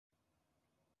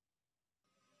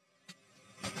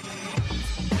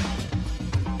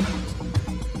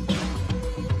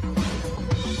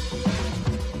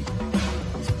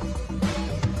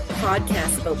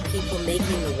podcast about people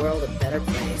making the world a better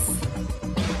place.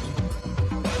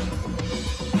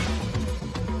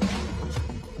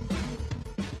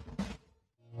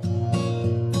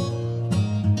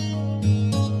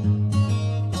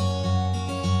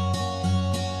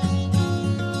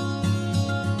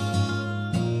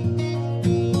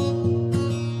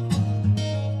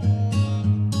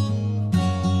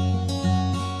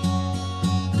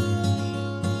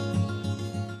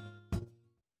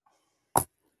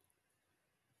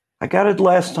 I got it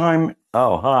last time.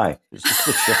 Oh, hi.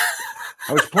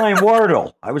 I was playing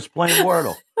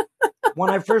Wordle. When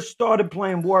I first started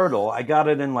playing Wordle, I got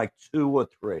it in like 2 or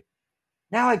 3.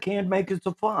 Now I can't make it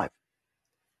to 5.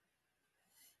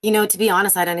 You know, to be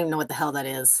honest, I don't even know what the hell that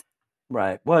is.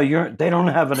 Right. Well, they don't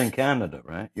have it in Canada,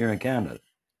 right? You're in Canada.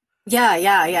 Yeah.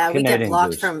 Canadian we get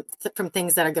blocked goose. from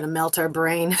things that are going to melt our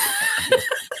brain.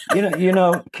 You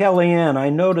know, Kellyanne, I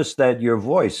noticed that your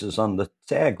voice is on the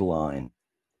tagline.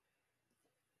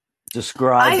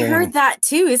 Describing. I heard that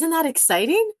too. Isn't that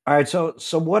exciting? All right, so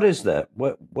what is that?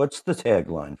 What's the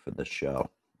tagline for the show?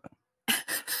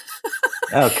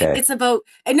 Okay. It's about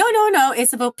no.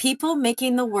 It's about people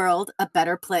making the world a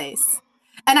better place.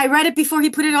 And I read it before he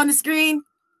put it on the screen.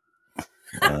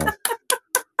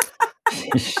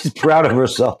 She's proud of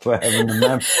herself for having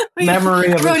the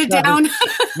memory of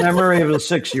memory of a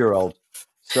 6-year-old.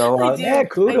 So yeah,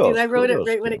 kudos. I wrote it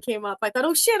right when it came up. I thought,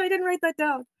 oh shit, I didn't write that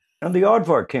down. And the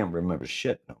aardvark can't remember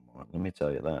shit no more. Let me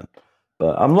tell you that.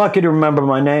 But I'm lucky to remember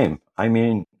my name. I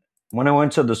mean, when I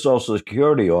went to the Social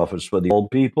Security office for the old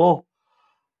people,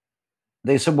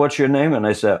 they said, "What's your name?" And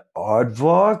I said,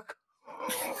 "Aardvark."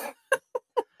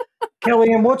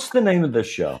 Kellyanne, what's the name of this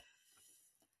show?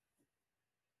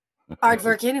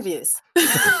 Aardvark Interviews.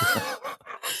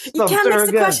 You can't mix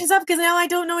the questions up because now I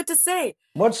don't know what to say.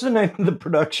 What's the name of the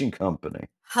production company?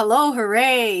 Hello,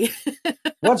 hooray.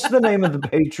 What's the name of the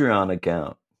Patreon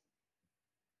account?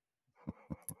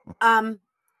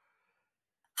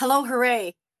 Hello,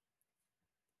 hooray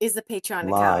is the Patreon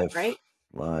account, right?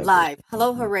 Live.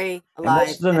 Hello, hooray, live.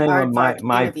 What's the name of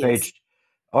my page?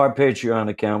 Our Patreon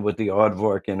account with the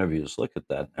Aardvark Interviews. Look at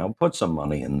that. Now put some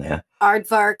money in there.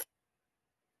 Aardvark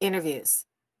Interviews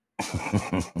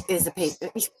is a page.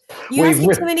 You asked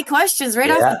me too many questions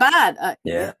right off the bat.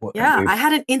 I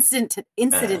had an incident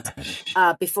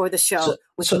before the show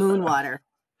with Moonwater.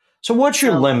 So what's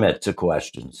your limit to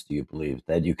questions, do you believe,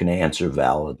 that you can answer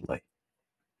validly?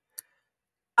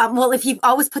 Well, if you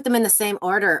always put them in the same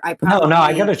order, I probably... No,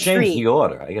 I got to change the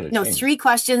order. 3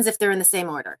 questions if they're in the same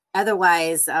order.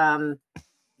 Otherwise,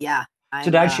 yeah.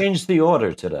 Did I change the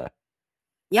order today?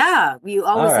 Yeah, you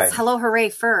always it's hello, hooray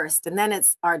first, and then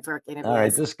it's Aardvark Interviews. All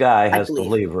right, this guy has to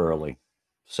leave early.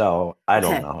 So I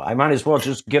don't know. I might as well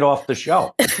just get off the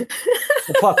show. What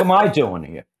the fuck am I doing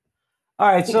here? All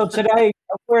right, so today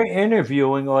we're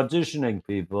auditioning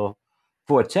people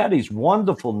for Teddy's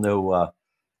wonderful new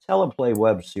teleplay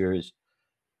web series.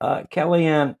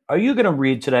 Kellyanne, are you going to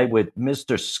read today with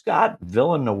Mr. Scott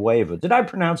Villanueva? Did I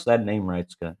pronounce that name right,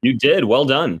 Scott? You did. Well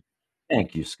done.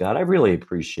 Thank you, Scott. I really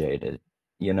appreciate it.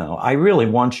 You know, I really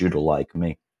want you to like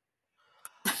me.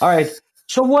 All right.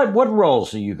 So what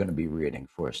roles are you going to be reading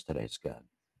for us today, Scott?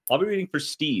 I'll be reading for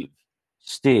Steve.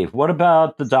 Steve, what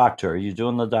about the doctor? Are you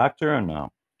doing the doctor or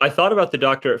no? I thought about the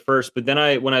doctor at first, but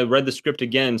then when I read the script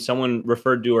again, someone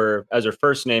referred to her as her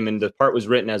first name, and the part was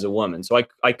written as a woman. So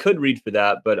I could read for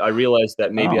that, but I realized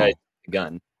that maybe I had a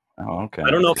gun. Oh, okay. I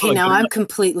don't know. Okay, now I'm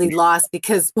completely lost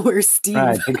because we're Steve.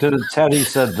 Right, because Teddy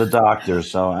said the doctor,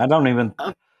 so I don't even...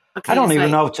 Okay, I don't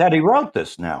even know if Teddy wrote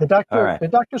this now. The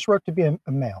doctor's wrote to be a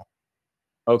male.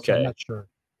 Okay. So I'm not sure.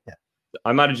 Yeah.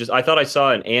 I might have I thought I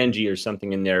saw an Angie or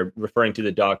something in there referring to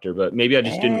the doctor, but maybe I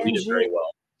just didn't read it very well.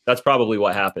 That's probably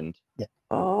what happened. Yeah.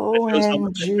 Oh, that shows how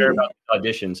much I care about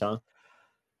auditions, huh?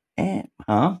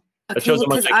 Huh? That shows how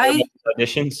much I care about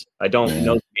auditions. I don't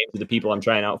know the names of the people I'm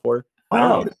trying out for.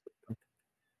 Well,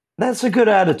 that's a good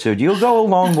attitude. You'll go a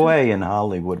long way in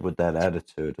Hollywood with that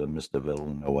attitude of Mr.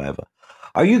 Villanueva.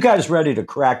 Are you guys ready to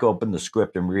crack open the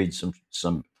script and read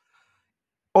some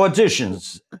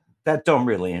auditions that don't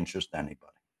really interest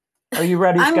anybody? Are you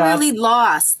ready, Scott? I'm really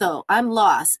lost, though. I'm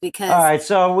lost because... All right,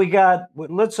 so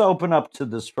let's open up to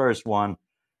this first one.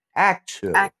 Act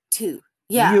 2. Act 2,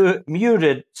 yeah.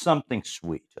 Muted Something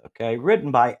Sweet, okay?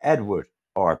 Written by Edward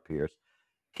R. Pierce.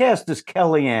 Cast as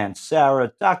Kellyanne,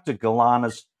 Sarah, Dr.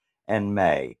 Galanis, and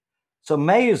May. So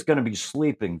May is going to be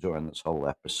sleeping during this whole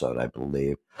episode, I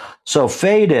believe. So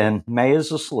fade in. May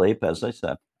is asleep, as I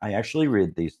said. I actually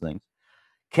read these things.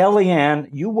 Kellyanne,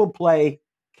 you will play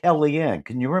Kellyanne.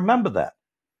 Can you remember that?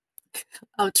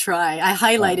 I'll try. I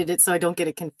highlighted it so I don't get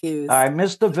it confused. All right,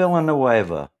 Mr.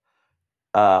 Villanueva,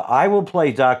 I will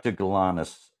play Dr.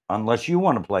 Galanis unless you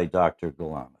want to play Dr.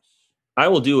 Galanis. I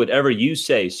will do whatever you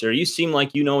say, sir. You seem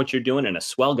like you know what you're doing and a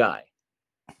swell guy.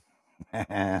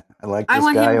 I like this I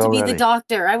want guy him to already. be the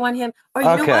doctor. I want him. Or you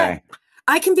know what?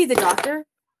 I can be the doctor.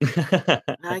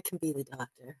 I can be the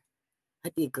doctor.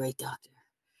 I'd be a great doctor.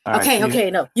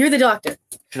 Okay, no. You're the doctor.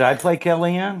 Should I play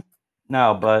Kellyanne?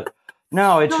 No, but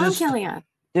no, it's just I'm Kellyanne.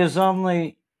 There's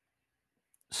only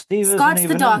Steve. Scott's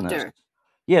isn't even the doctor.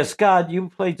 Yeah, Scott, you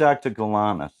play Dr.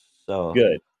 Galanis. So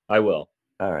good. I will.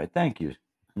 All right, thank you,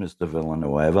 Mr.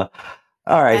 Villanueva.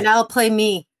 All right. And I'll play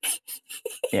me.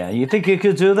 Yeah, you think you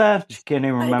could do that? You can't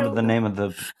even remember the name of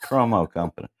the promo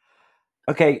company.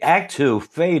 Okay, Act 2,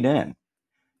 fade in.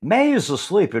 May is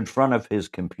asleep in front of his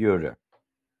computer.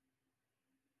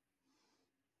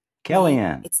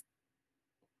 Kellyanne.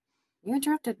 You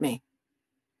interrupted me.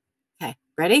 Okay,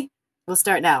 ready? We'll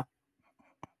start now.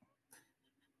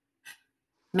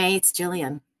 May, it's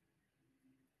Jillian.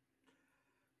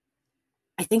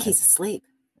 I think he's asleep.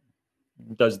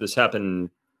 Does this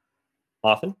happen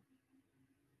often?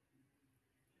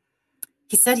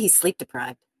 He said he's sleep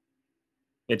deprived.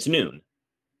 It's noon.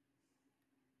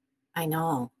 I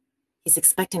know. He's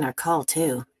expecting our call,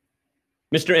 too.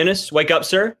 Mr. Innes, wake up,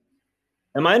 sir.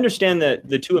 Am I understand that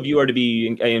the two of you are to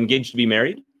be engaged to be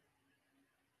married?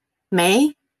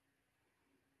 May?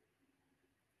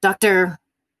 Dr.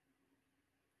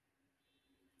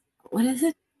 What is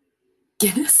it?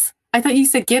 Guinness? I thought you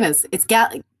said Guinness. It's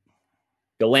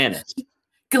Galanis.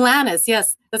 Galanis,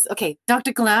 yes. That's okay.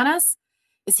 Dr. Galanis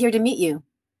is here to meet you.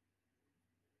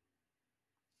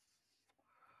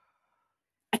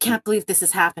 I can't believe this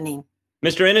is happening.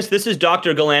 Mr. Innes, this is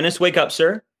Dr. Galanis. Wake up,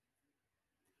 sir.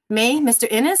 May, Mr.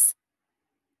 Innes?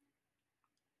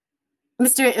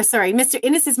 Mr.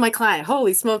 Innes is my client.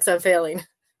 Holy smokes, I'm failing.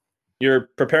 You're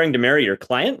preparing to marry your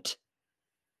client?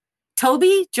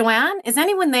 Toby? Joanne? Is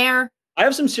anyone there? I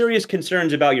have some serious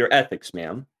concerns about your ethics,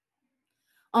 ma'am.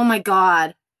 Oh my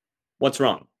God. What's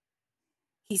wrong?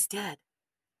 He's dead.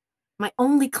 My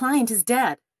only client is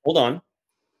dead. Hold on.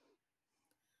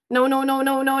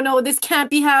 No. This can't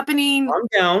be happening. Calm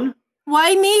down.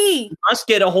 Why me? You must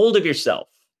get a hold of yourself.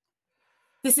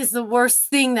 This is the worst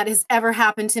thing that has ever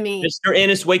happened to me. Mr.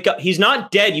 Innes, wake up. He's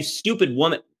not dead, you stupid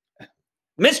woman.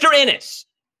 Mr. Innes!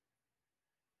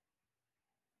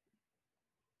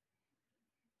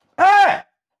 Hey!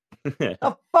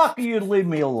 The fuck are you leave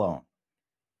me alone?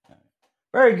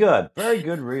 Very good. Very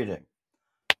good reading.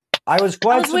 I was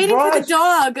quite surprised. Waiting for the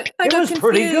dog. It was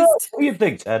pretty good. What do you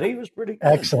think, Teddy? It was pretty good.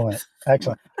 Excellent.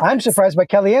 I'm surprised by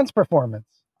Kellyanne's performance.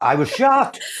 I was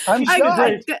shocked.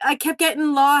 I kept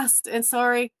getting lost. And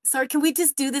sorry. Can we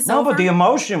just do this over? No, but the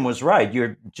emotion was right.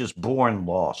 You're just born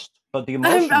lost. But the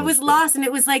emotion I was lost, and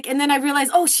it was like, and then I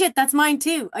realized, oh shit, that's mine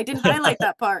too. I didn't highlight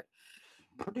that part.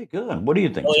 Pretty good. What do you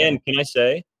think? Kellyanne, can I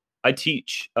say? I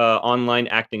teach online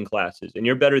acting classes, and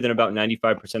you're better than about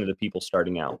 95% of the people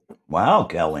starting out. Wow,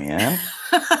 Kellyanne.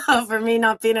 For me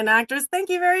not being an actress, thank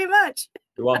you very much.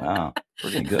 You're welcome. Wow,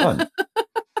 pretty good.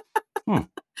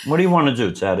 What do you want to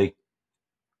do, Teddy?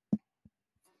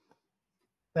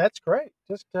 That's great.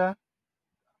 Just,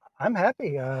 I'm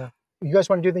happy. You guys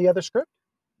want to do the other script?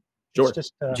 Sure.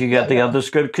 Did you get the other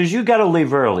script? Because you got to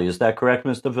leave early. Is that correct,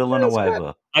 Mr.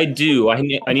 Villanueva? I do. I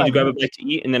need to grab a bite to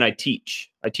eat, and then I teach.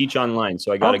 I teach online,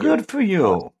 so I got to go. Good for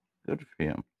you. Good for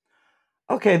you.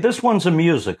 Okay, this one's a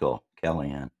musical,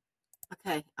 Kellyanne.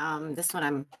 Okay, this one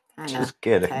I'm kind of... Just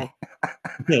kidding.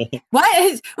 Okay.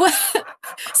 What?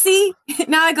 See?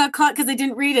 Now I got caught because I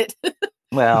didn't read it.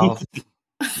 Well,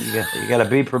 you got to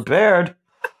be prepared.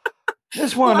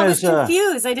 This one I is... was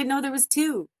confused. I didn't know there was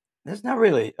two. It's not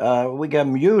really. We got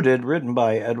Muted, written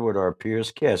by Edward R.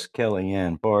 Pierce, cast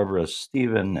Kellyanne, Barbara,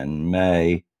 Stephen, and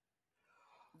May.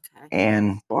 Okay.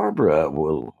 And Barbara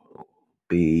will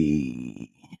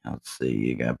be... Let's see.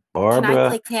 You got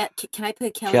Barbara. Can I play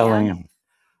Kellyanne?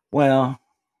 Well,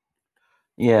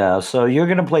 yeah. So you're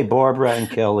going to play Barbara and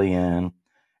Kellyanne.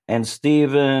 And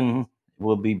Stephen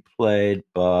will be played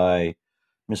by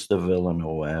Mr.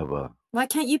 Villanueva. Why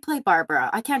can't you play Barbara?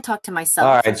 I can't talk to myself.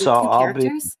 All right, so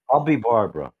I'll be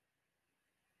Barbara.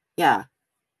 Yeah.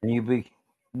 And you be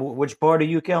which part are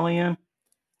you, Kellyanne?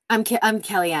 I'm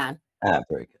Kellyanne. Ah,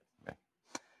 very good.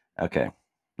 Okay,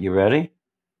 you ready?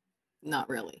 Not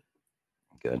really.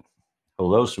 Good.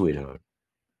 Hello, sweetheart.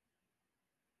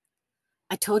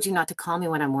 I told you not to call me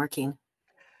when I'm working.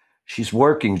 She's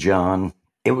working, John.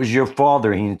 It was your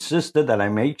father. He insisted that I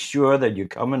make sure that you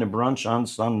come in to brunch on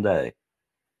Sunday.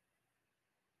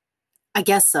 I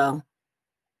guess so.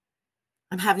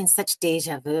 I'm having such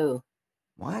deja vu.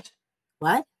 What?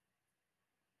 What?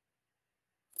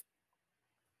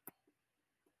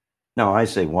 No, I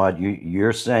say what?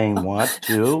 You're saying what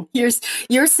too?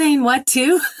 You're saying what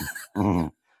too? Mm-hmm.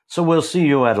 So we'll see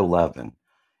you at 11.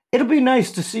 It'll be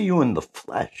nice to see you in the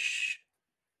flesh.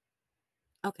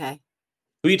 Okay.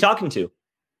 Who are you talking to?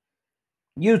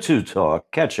 You two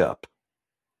talk. Catch up.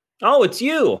 Oh, it's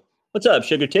you. What's up,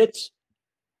 sugar tits?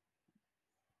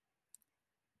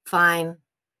 Fine.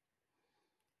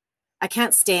 I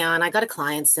can't stay on. I got a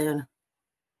client soon.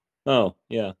 Oh,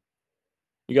 yeah.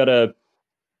 You got a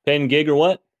paying gig or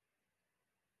what?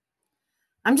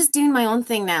 I'm just doing my own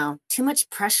thing now. Too much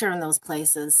pressure in those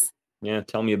places. Yeah,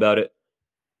 tell me about it.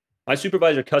 My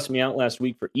supervisor cussed me out last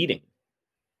week for eating.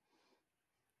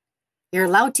 You're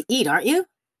allowed to eat, aren't you?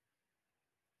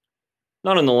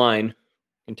 Not on the line.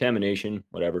 Contamination,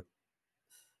 whatever.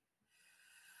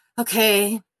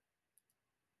 Okay.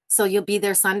 So you'll be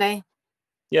there Sunday?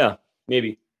 Yeah,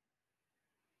 maybe.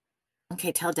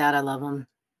 Okay, tell Dad I love him.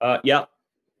 Yeah.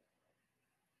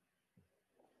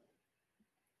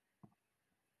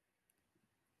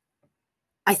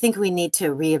 I think we need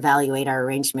to reevaluate our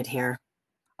arrangement here.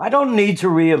 I don't need to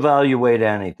reevaluate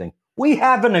anything. We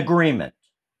have an agreement.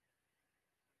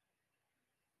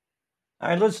 All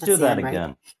right, let's do that again.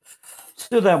 Right? Let's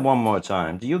do that one more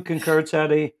time. Do you concur,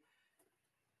 Teddy?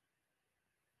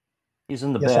 He's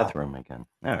in the bathroom again.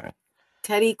 All right.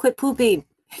 Teddy, quit pooping.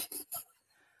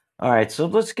 All right, so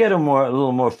let's get a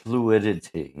little more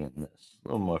fluidity in this. A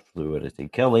little more fluidity.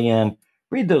 Kellyanne,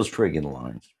 read those friggin'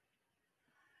 lines.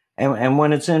 And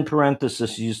when it's in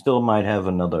parentheses, you still might have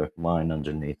another line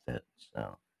underneath it.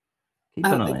 So keep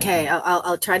an eye. Okay,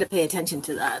 I'll try to pay attention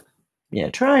to that. Yeah,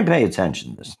 try and pay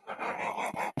attention to this.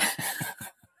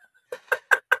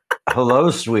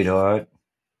 Hello, sweetheart.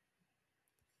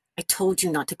 I told you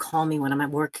not to call me when I'm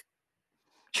at work.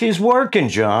 She's working,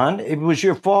 John. It was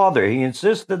your father. He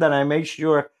insisted that I make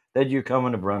sure that you're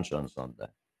coming to brunch on Sunday.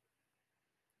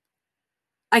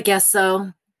 I guess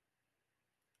so.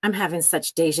 I'm having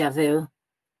such deja vu.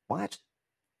 What?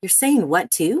 You're saying what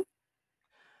too?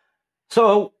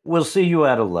 So we'll see you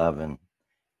at 11.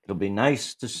 It'll be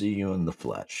nice to see you in the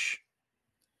flesh.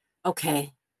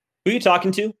 Okay. Who are you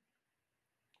talking to?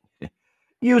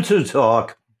 You two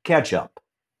talk. Catch up.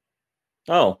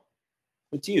 Oh,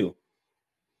 it's you.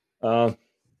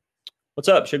 What's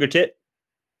up, sugar tit?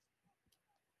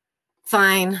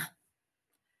 Fine.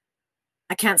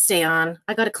 I can't stay on.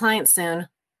 I got a client soon.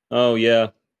 Oh, yeah.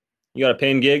 You got a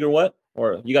paying gig or what?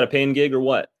 Or you got a paying gig or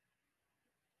what?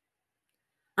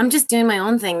 I'm just doing my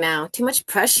own thing now. Too much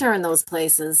pressure in those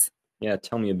places. Yeah,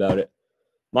 tell me about it.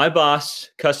 My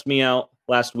boss cussed me out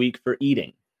last week for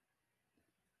eating.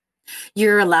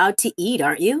 You're allowed to eat,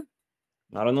 aren't you?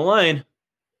 Not on the line.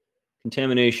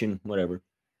 Contamination, whatever.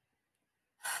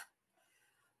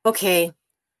 Okay.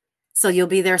 So you'll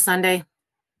be there Sunday?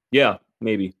 Yeah,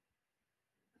 maybe.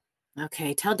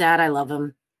 Okay, tell Dad I love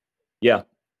him. Yeah.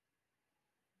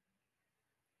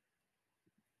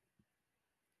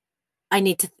 I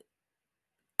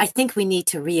think we need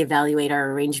to reevaluate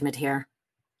our arrangement here.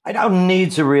 I don't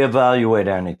need to reevaluate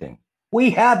anything. We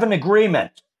have an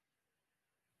agreement.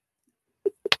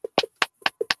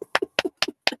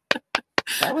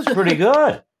 That was pretty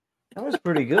good. That was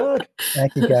pretty good.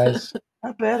 Thank you, guys.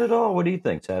 Not bad at all. What do you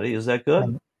think, Teddy? Is that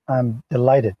good? I'm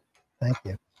delighted. Thank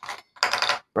you.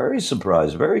 Very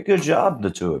surprised. Very good job, the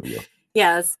two of you.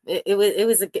 Yes, it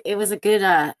was a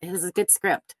good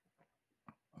script.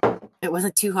 It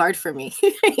wasn't too hard for me,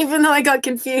 even though I got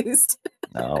confused.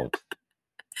 No.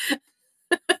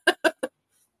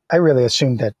 I really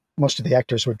assumed that most of the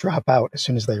actors would drop out as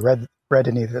soon as they read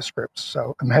any of the scripts.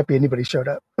 So I'm happy anybody showed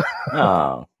up.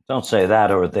 No, don't say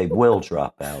that, or they will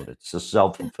drop out. It's a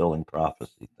self-fulfilling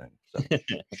prophecy thing. So.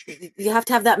 You have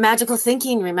to have that magical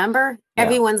thinking, remember? Yeah.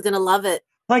 Everyone's going to love it.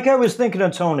 Like I was thinking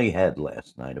of Tony Head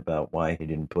last night about why he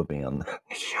didn't put me on the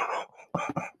show.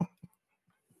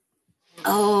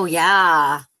 Oh,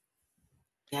 yeah.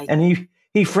 And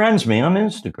he friends me on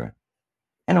Instagram.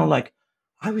 And I'm like,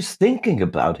 I was thinking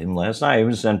about him last night. I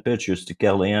even sent pictures to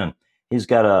Kellyanne. He's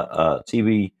got a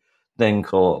TV thing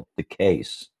called The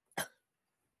Case.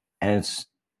 And it's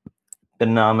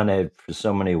been nominated for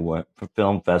so many for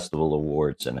film festival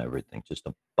awards and everything. Just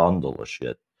a bundle of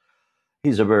shit.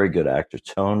 He's a very good actor.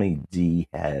 Tony D.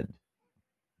 Head.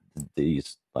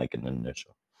 D's like an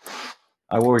initial.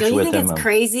 I worked with him. Do you think it's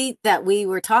crazy that we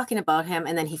were talking about him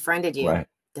and then he friended you? Right.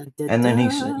 And then he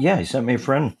sent me a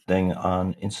friend thing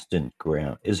on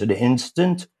Instagram. Is it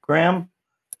Instagram?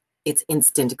 It's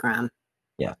Instagram.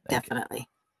 Yeah, definitely.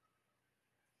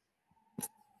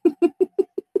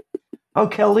 Oh,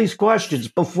 Kelly's questions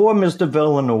before Mr.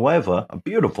 Villanueva, a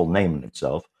beautiful name in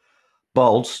itself,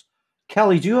 bolts.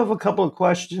 Kelly, do you have a couple of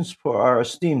questions for our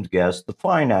esteemed guest, the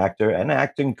fine actor and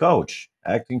acting coach,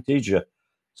 acting teacher,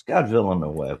 Scott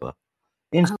Villanueva?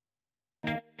 We're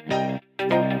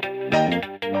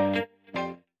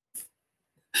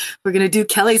going to do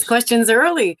Kelly's questions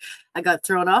early. I got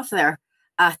thrown off there.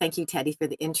 Thank you, Teddy, for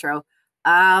the intro.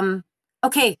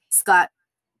 Okay, Scott,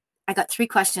 I got 3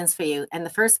 questions for you. And the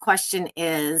first question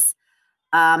is,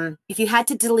 if you had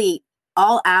to delete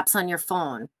all apps on your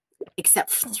phone except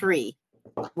for 3,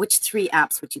 which 3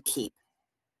 apps would you keep?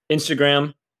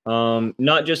 Instagram,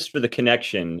 not just for the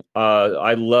connection.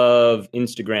 I love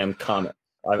Instagram comics.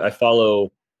 I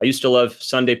used to love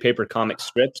Sunday paper comic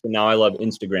strips, and now I love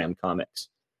Instagram comics.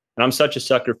 And I'm such a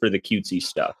sucker for the cutesy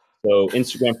stuff. So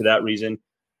Instagram for that reason.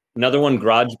 Another one,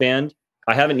 GarageBand.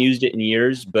 I haven't used it in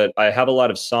years, but I have a lot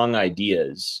of song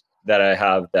ideas that I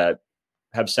have that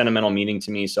have sentimental meaning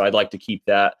to me. So I'd like to keep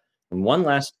that. And one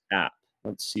last app.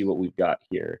 Let's see what we've got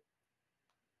here.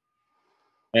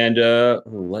 And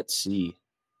let's see.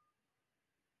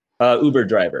 Uber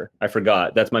driver. I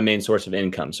forgot. That's my main source of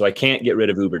income. So I can't get rid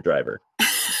of Uber driver.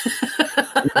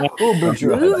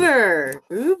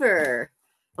 Uber.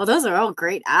 Well, those are all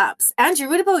great apps. Andrew,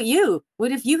 what about you?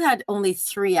 What if you had only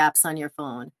 3 apps on your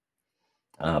phone?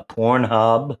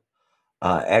 Pornhub,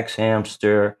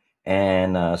 X-Hamster,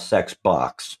 and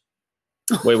Sexbox.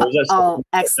 Wait, what was that?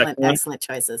 Excellent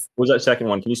choices. What was that second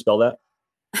one? Can you spell that?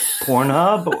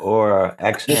 Pornhub or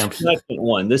X-Hamster? The second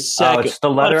one. The second. It's the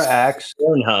letter X.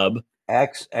 Pornhub.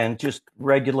 X and just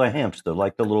regular hamster,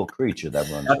 like the little creature that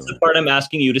runs. That's the part I'm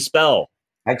asking you to spell.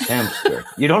 X-Hamster.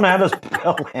 You don't know how to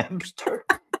spell hamster?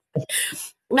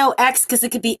 No, X, because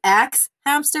it could be X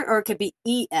hamster or it could be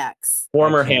EX.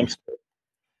 Former hamster.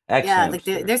 Yeah, like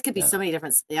there could be so many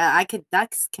different. Yeah, I could.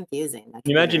 That's confusing. Can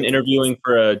you imagine interviewing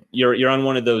for you're on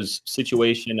one of those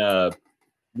situation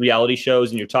reality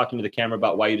shows and you're talking to the camera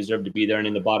about why you deserve to be there, and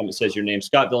in the bottom it says your name,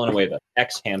 Scott Villanueva,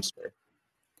 ex-hamster,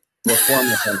 or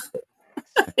former hamster.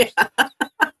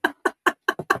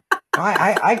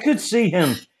 I could see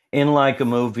him in like a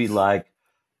movie like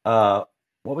what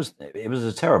was it was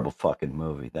a terrible fucking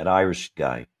movie. That Irish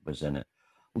guy was in it.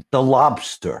 The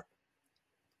Lobster.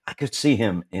 I could see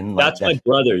him in like that's my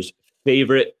brother's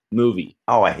favorite movie.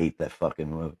 Oh, I hate that fucking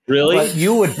movie. Really? But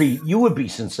you would be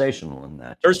sensational in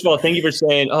that. First of all, thank you for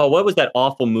saying, oh, what was that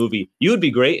awful movie? You would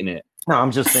be great in it. No,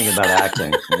 I'm just thinking about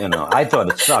acting. I thought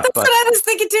it sucked. That's what I was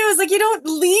thinking too. It's like you don't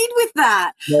lead with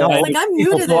that. No, like I'm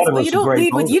new to this, but you don't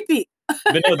lead with you'd be.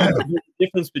 But no, there's a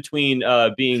difference between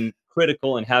being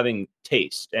critical and having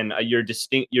taste, and you're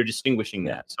distinguishing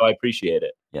that. So I appreciate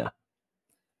it. Yeah.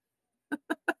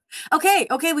 Okay,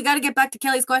 we got to get back to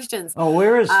Kelly's questions. Oh,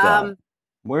 where is Scott?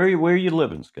 Where are you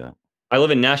living, Scott? I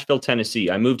live in Nashville, Tennessee.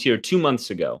 I moved here 2 months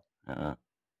ago.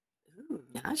 Ooh,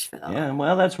 Nashville. Yeah,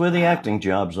 well, that's where the acting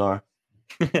jobs are.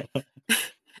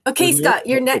 Okay, Scott,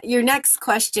 your next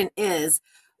question is,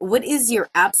 what is your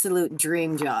absolute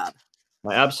dream job?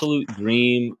 My absolute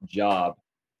dream job.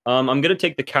 I'm going to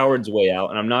take the coward's way out,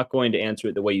 and I'm not going to answer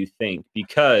it the way you think,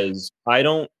 because I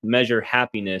don't measure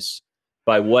happiness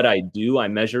by what I do. I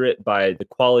measure it by the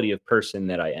quality of person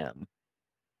that I am.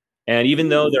 And even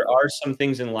though there are some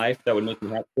things in life that would make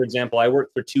me happy, for example, I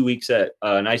worked for 2 weeks at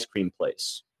an ice cream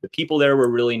place. The people there were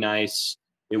really nice.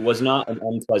 It was not an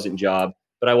unpleasant job,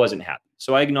 but I wasn't happy.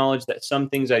 So I acknowledge that some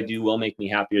things I do will make me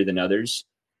happier than others.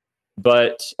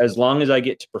 But as long as I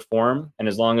get to perform, and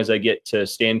as long as I get to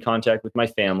stay in contact with my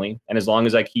family, and as long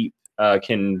as I can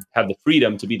have the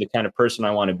freedom to be the kind of person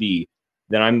I want to be,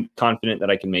 then I'm confident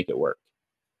that I can make it work.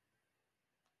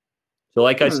 So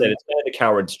like I said, it's kind of the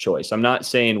coward's choice. I'm not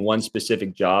saying one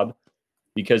specific job,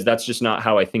 because that's just not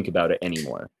how I think about it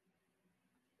anymore.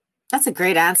 That's a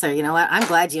great answer. You know what? I'm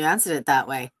glad you answered it that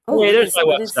way. Oh, hey, there's my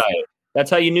website. That's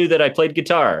how you knew that I played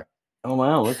guitar. Oh,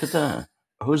 wow. Look at that.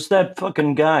 Who's that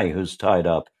fucking guy who's tied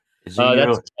up? That's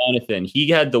Jonathan. He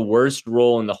had the worst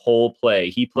role in the whole play.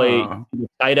 He played he was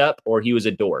tied up, or he was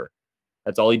a door.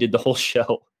 That's all he did the whole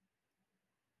show.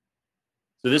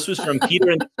 So this was from Peter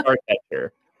and the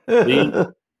Starcatcher.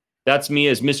 That's me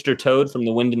as Mr. Toad from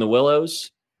The Wind in the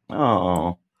Willows.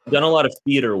 Oh. I've done a lot of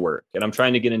theater work, and I'm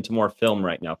trying to get into more film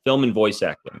right now. Film and voice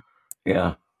acting.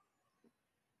 Yeah.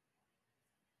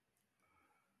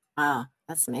 Wow,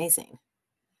 that's amazing.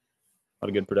 A lot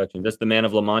of good production. That's The Man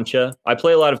of La Mancha. I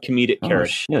play a lot of comedic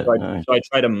characters. Shit, so nice. I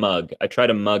try to mug. I try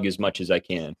to mug as much as I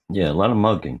can. Yeah, a lot of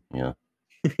mugging. Yeah.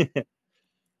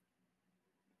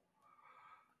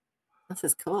 This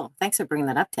is cool. Thanks for bringing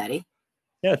that up, Teddy.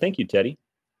 Yeah, thank you, Teddy.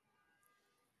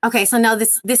 Okay, so now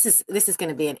this is going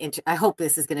to be I hope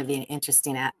this is going to be an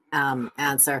interesting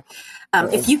answer.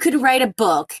 If you could write a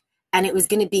book and it was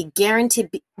going to be guaranteed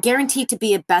to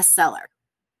be a bestseller,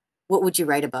 what would you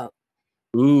write about?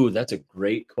 Ooh, that's a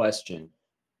great question.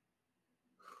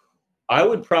 I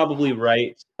would probably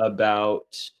write about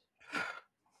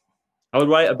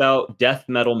death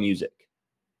metal music.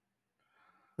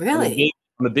 Really?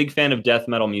 I'm a big fan of death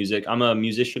metal music. I'm a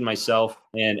musician myself.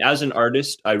 And as an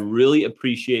artist, I really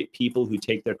appreciate people who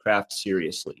take their craft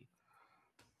seriously.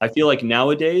 I feel like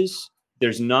nowadays,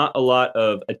 there's not a lot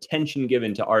of attention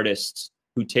given to artists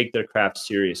who take their craft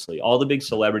seriously. All the big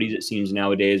celebrities, it seems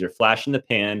nowadays, are flash in the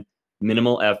pan,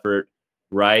 minimal effort,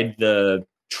 ride the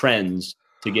trends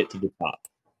to get to the top.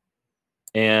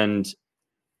 And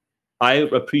I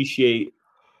appreciate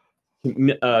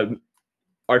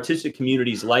artistic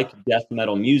communities like death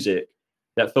metal music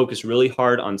that focus really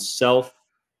hard on self.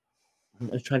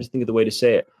 I'm trying to think of the way to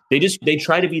say it. They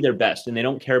try to be their best and they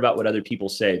don't care about what other people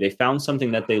say. They found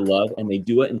something that they love and they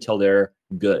do it until they're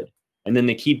good. And then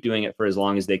they keep doing it for as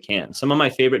long as they can. Some of my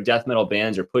favorite death metal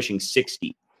bands are pushing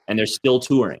 60 and they're still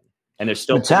touring and they're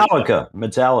still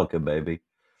Metallica, baby.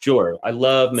 Sure. I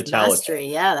love Metallica. Mastery,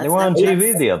 yeah. They were on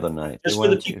TV the other night. Just for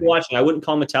the people watching, I wouldn't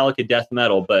call Metallica death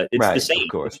metal, but it's the same. Of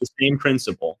course. It's the same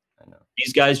principle. I know.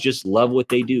 These guys just love what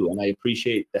they do, and I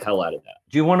appreciate the hell out of that.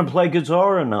 Do you want to play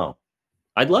guitar or no?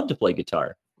 I'd love to play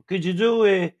guitar. Could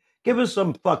you give us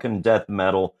some fucking death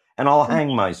metal, and I'll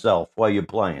hang myself while you're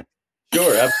playing.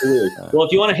 Sure, absolutely. Well,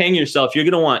 if you want to hang yourself, you're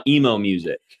going to want emo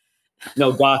music.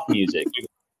 No, goth music.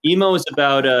 Emo is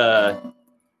about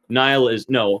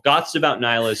nihilism. No, goth's about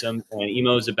nihilism, and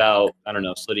emo is about, I don't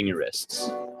know, slitting your wrists.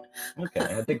 Okay,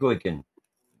 I think we can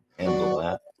handle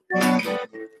that.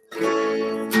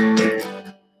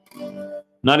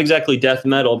 Not exactly death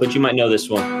metal, but you might know this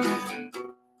one.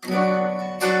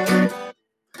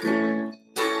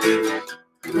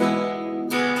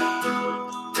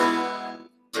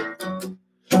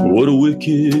 What a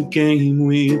wicked game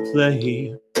we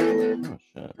play to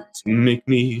make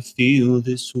me feel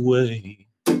this way.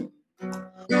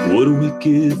 What a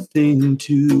wicked thing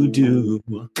to do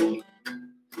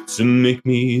to make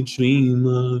me dream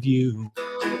of you.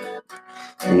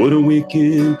 What a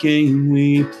wicked game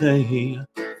we play.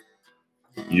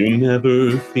 You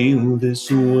never feel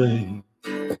this way.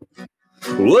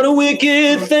 What a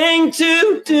wicked thing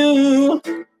to do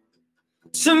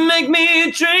to make me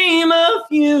dream of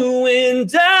you, and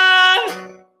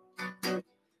I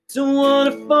don't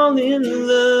want to fall in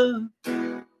love.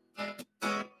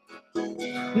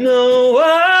 No,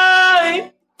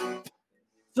 I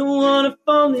don't want to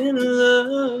fall in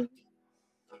love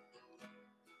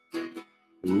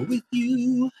with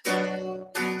you.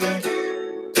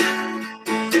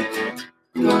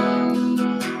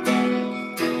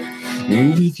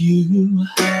 With you.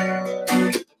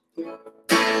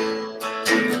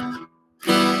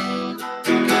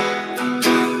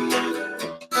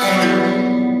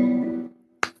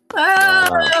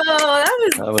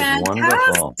 That was fantastic.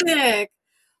 Wonderful.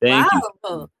 Thank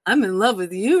you. I'm in love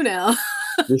with you now.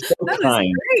 You're so that kind.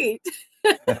 was great.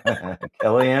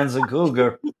 Kellyanne's a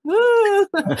cougar.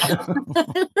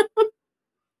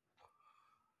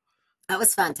 That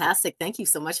was fantastic. Thank you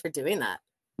so much for doing that.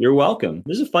 You're welcome.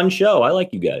 This is a fun show. I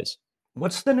like you guys.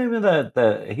 What's the name of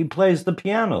that? He plays the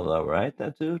piano, though, right?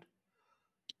 That dude?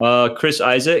 Chris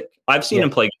Isaak. I've seen him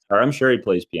play guitar. I'm sure he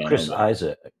plays piano. Chris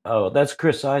Isaak. Oh, that's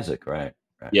Chris Isaak, right?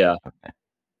 Yeah. Okay.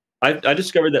 I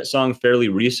discovered that song fairly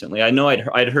recently. I know I'd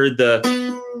heard that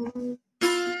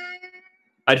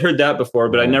before,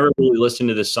 but I never really listened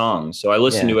to the song. So I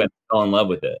listened to it and fell in love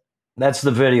with it. That's the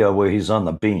video where he's on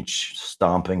the beach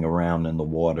stomping around in the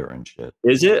water and shit.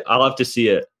 Is it? I'll have to see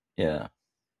it. Yeah.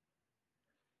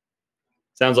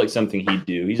 Sounds like something he'd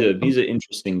do. He's an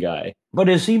interesting guy. But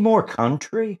is he more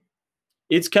country?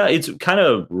 It's kind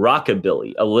of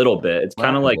rockabilly a little bit. It's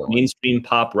kind of like mainstream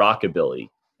pop rockabilly.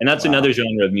 And that's another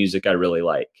genre of music I really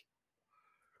like.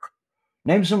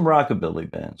 Name some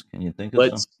rockabilly bands. Can you think of some?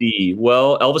 Let's see.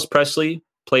 Well, Elvis Presley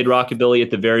played rockabilly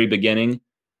at the very beginning.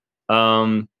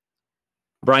 Brian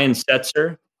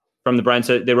Setzer from the Brian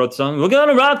Setzer, they wrote the song, "We're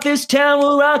gonna rock this town,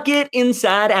 we'll rock it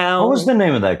inside out." What was the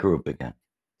name of that group again?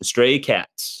 The Stray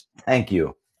Cats. Thank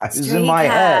you. It was in my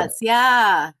head.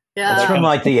 Yeah. It's from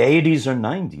like the 80s or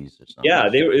 90s or something. Yeah,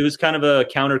 it was kind of a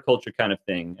counterculture kind of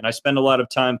thing. And I spend a lot of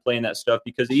time playing that stuff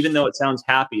because even though it sounds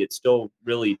happy, it's still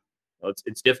really,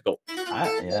 it's difficult.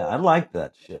 I like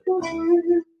that shit.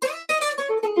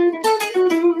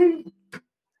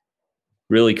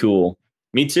 Really cool.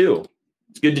 Me too.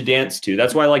 It's good to dance to.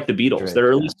 That's why I like the Beatles. Their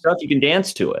early stuff, you can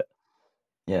dance to it.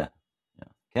 Yeah.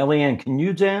 Kellyanne, can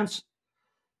you dance?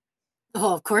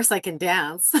 Oh, of course I can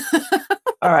dance.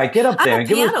 All right, get up there. I'm a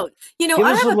piano.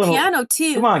 I have a piano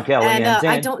too. Come on, Kelly. And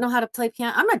I don't know how to play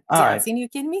piano. I'm not dancing. Right. Are you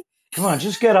kidding me? Come on,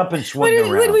 just get up and swing around.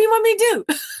 What do you want me to do?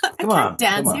 I can't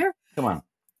dance here. Come on.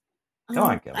 Come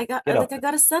on, Kelly. I got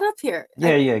to set up here.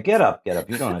 Yeah. Get up. You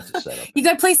don't have to set up. You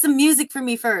got to play some music for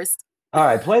me first. All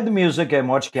right, play the music and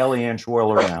watch Kellyanne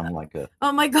twirl around like a.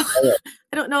 Oh my God!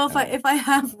 I don't know if I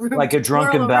have room. Like a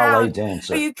drunken ballet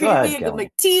dancer. Are you kidding me? I got my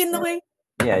tea in the way.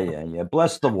 Yeah.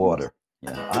 Bless the water.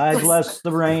 Yeah. I bless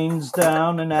the rains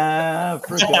down in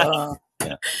Africa.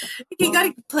 Yeah. You got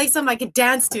to play something I can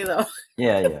dance to, though.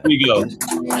 Yeah. Here you go.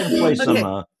 Play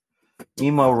some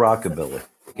emo rockabilly.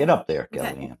 Get up there,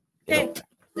 Kellyanne. Okay.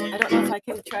 I don't know if I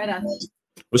can try to.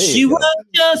 Well, she was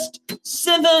just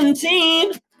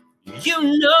 17.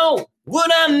 You know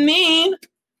what I mean.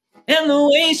 And the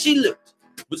way she looked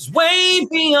was way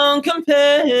beyond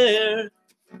compare.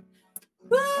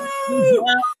 Woo!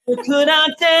 How could I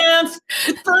dance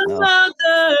with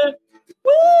another?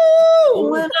 Woo!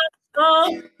 When I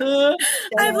saw her.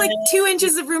 I have like 2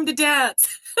 inches of room to dance.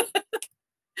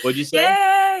 What'd you say?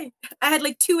 Yay! I had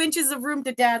like 2 inches of room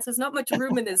to dance. There's not much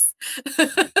room in this.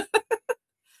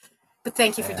 But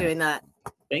thank you for doing that.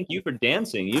 Thank you for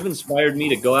dancing. You've inspired me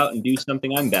to go out and do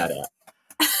something I'm bad at.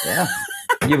 Yeah.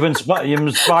 You've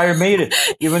inspired me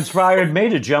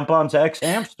to jump onto X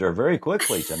Hamster very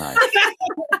quickly tonight.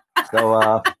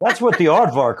 So that's what the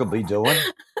aardvark will be doing.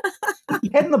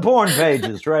 Hitting the porn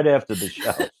pages right after the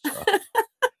show. So.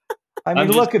 I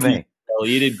mean, look at me.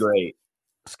 You did great.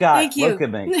 Scott, Thank you. Look at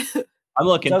me. I'm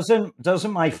looking.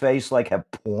 Doesn't my face like have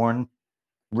porn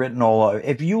written all over?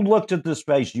 If you looked at this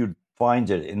face, you'd find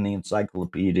it in the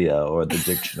encyclopedia or the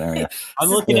dictionary. I'm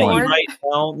looking at you right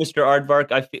now, Mr.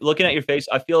 Aardvark. Looking at your face,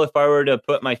 I feel if I were to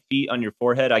put my feet on your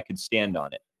forehead, I could stand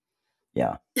on it.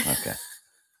 Yeah. Okay.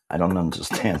 I don't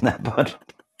understand that, but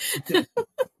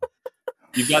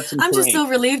you've got some. I'm just so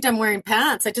relieved I'm wearing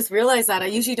pants. I just realized that I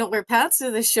usually don't wear pants to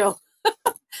this show.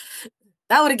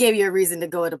 That would have gave you a reason to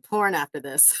go into porn after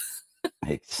this.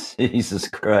 Hey, Jesus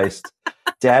Christ.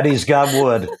 Daddy's got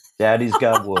wood. Daddy's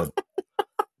got wood.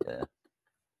 Yeah.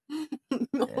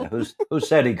 No. Yeah. Who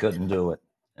said he couldn't do it?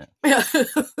 Yeah.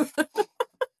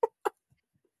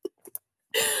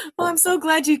 Well, I'm so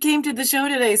glad you came to the show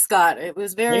today, Scott. It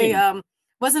was very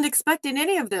wasn't expecting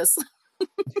any of this.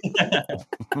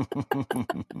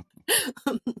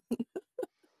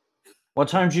 What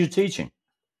time's you teaching?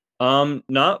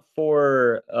 Not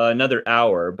for another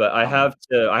hour, but I have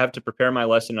to prepare my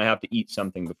lesson. I have to eat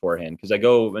something beforehand because I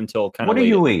go until kind of. What do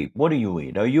you eat? What do you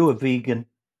eat? Are you a vegan?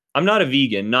 I'm not a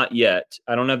vegan, not yet.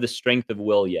 I don't have the strength of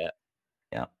will yet.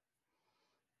 Yeah.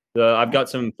 I've got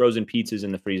some frozen pizzas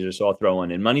in the freezer, so I'll throw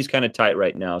one in. Money's kind of tight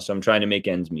right now, so I'm trying to make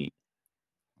ends meet.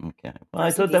 Okay. Well,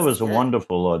 I thought that was a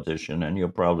wonderful audition, and you'll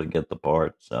probably get the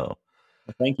part. So.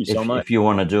 Thank you so much. If you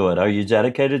want to do it, are you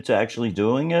dedicated to actually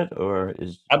doing it, or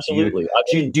is absolutely?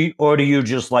 Do you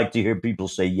just like to hear people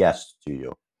say yes to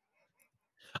you?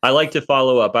 I like to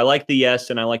follow up. I like the yes,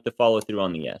 and I like to follow through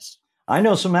on the yes. I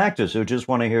know some actors who just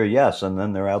want to hear yes, and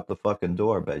then they're out the fucking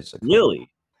door, basically. Really?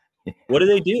 Yeah. What do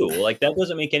they do? Like that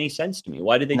doesn't make any sense to me.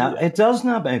 Why did they do that? It does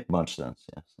not make much sense.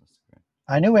 Yes.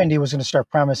 I knew Andy was going to start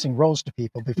promising roles to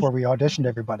people before we auditioned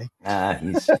everybody.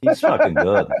 He's fucking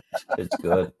good. It's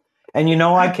good. And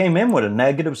I came in with a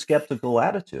negative, skeptical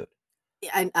attitude.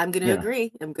 I'm going to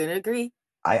agree. I'm going to agree.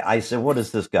 I said, what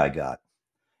has this guy got?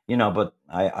 But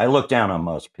I look down on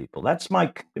most people. That's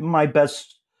my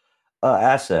best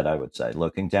asset, I would say,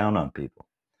 looking down on people.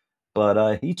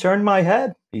 But he turned my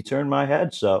head.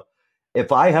 So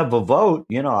if I have a vote,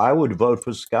 I would vote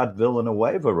for Scott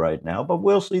Villanueva right now. But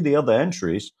we'll see the other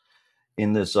entries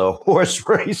in this horse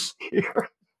race here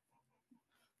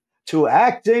to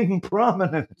acting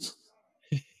prominence.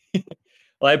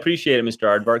 Well, I appreciate it, Mr.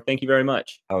 Aardvark. Thank you very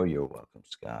much. Oh, you're welcome,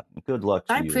 Scott. Good luck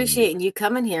to you. I appreciate you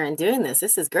coming here and doing this.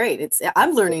 This is great.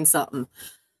 I'm learning something.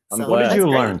 What did you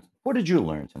learn? What did you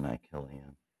learn tonight,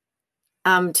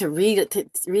 Kellyanne? To read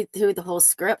through the whole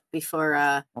script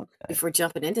before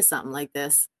jumping into something like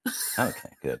this. Okay,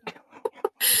 good.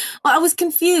 Well, I was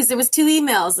confused. There was 2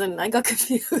 emails, and I got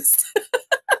confused.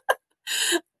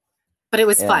 But it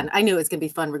was fun. I knew it was going to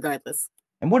be fun regardless.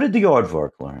 And what did the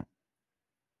aardvark learn?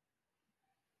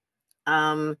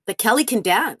 That Kelly can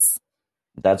dance.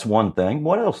 That's one thing.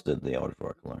 What else did the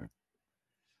aardvark learn?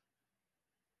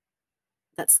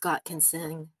 That Scott can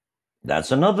sing.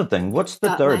 That's another thing. What's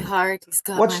the third? My heart. He's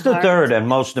got What's my the heart. third and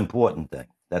most important thing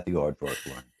that the aardvark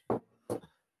learned?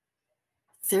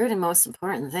 Third and most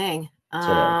important thing.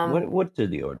 What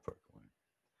did the aardvark learn?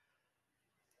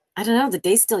 I don't know. The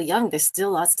day's still young. There's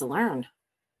still lots to learn.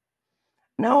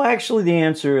 No, actually, the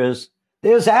answer is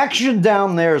There's action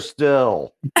down there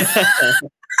still.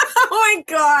 Oh my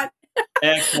God.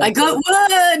 Excellent. I got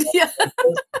wood. Yeah.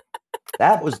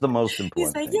 That was the most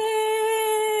important. He's like,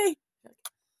 yay.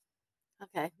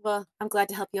 Okay. Well, I'm glad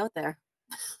to help you out there.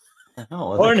 That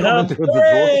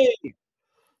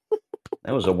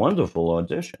was a wonderful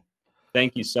audition.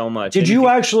 Thank you so much. Did you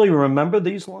actually remember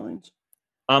these lines?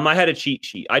 I had a cheat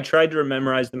sheet. I tried to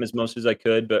memorize them as most as I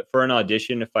could, but for an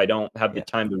audition, if I don't have the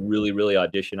time to really, really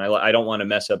audition, I don't want to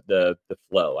mess up the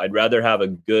flow. I'd rather have a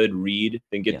good read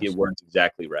than get the words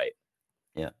exactly right.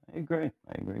 Yeah, I agree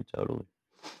totally.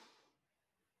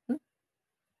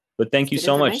 But thank you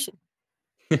so much.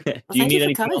 Do you need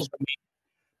anything else from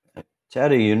me?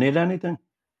 Teddy, you need anything?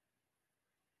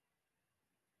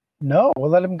 No, we'll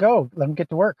let him go. Let him get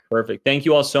to work. Perfect. Thank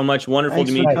you all so much. Wonderful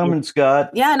to meet you. Coming, Scott.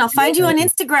 Yeah, and I'll find you on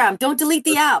Instagram. Don't delete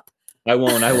the app. I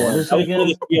won't. I was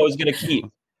going to keep.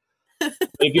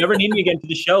 If you ever need me again for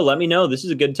the show, let me know. This is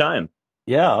a good time.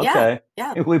 Yeah, okay.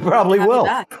 Yeah. We probably will.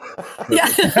 Yeah.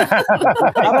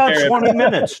 How about 20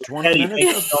 minutes? 20 minutes?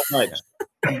 Thank you so much.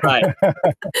 Bye.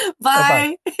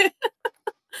 Bye.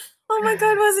 Oh my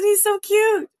God, wasn't he so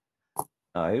cute?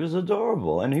 He was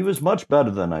adorable, and he was much better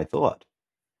than I thought.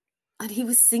 And he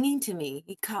was singing to me.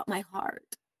 He caught my heart.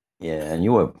 Yeah, and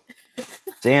you were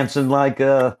dancing like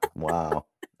wow.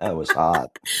 That was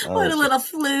hot. What a little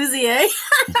floozy, eh?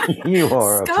 You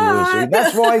are Scott. A floozy.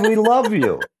 That's why we love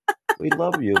you. We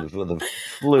love you for the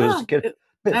floozy.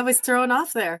 I was thrown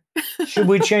off there. Should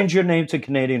we change your name to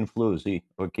Canadian Floozy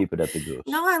or keep it at the Goose?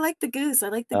 No, I like the Goose. I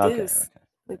like the Goose. Okay.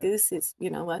 The Goose is, you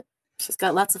know what? She's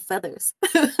got lots of feathers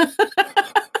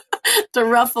to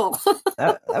ruffle.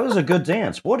 that was a good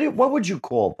dance. What would you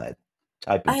call that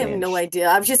type of dance? I have no idea.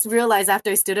 I've just realized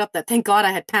after I stood up that thank God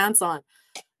I had pants on.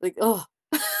 Like, oh.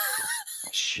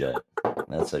 Shit.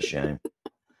 That's a shame.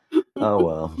 Oh,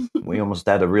 well. We almost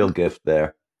had a real gift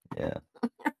there. Yeah.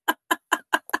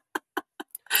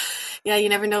 Yeah, you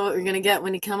never know what you're going to get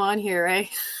when you come on here, right?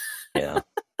 Yeah.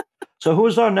 So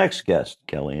who's our next guest,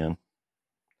 Kellyanne?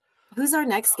 Who's our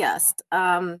next guest?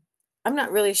 I'm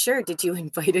not really sure. Did you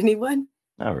invite anyone?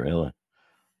 Not really.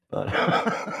 But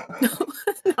no,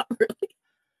 not really.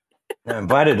 I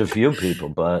invited a few people,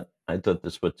 but I thought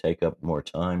this would take up more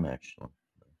time, actually.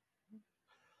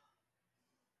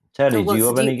 Teddy, do you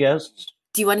have any guests?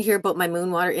 Do you want to hear about my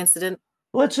Moonwater incident?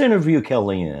 Let's interview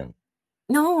Kellyanne.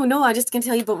 No, I'm just going to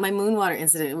tell you about my Moonwater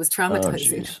incident. It was traumatizing. Oh,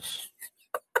 Jesus.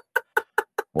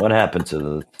 What happened to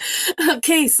the...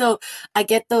 Okay, so I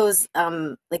get those,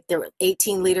 like they're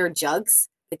 18-liter jugs.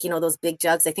 Like, you know, those big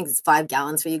jugs. I think it's 5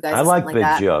 gallons for you guys. I like big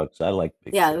jugs. I like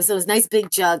big jugs. It was a nice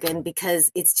big jug. And because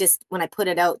it's just, when I put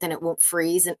it out, then it won't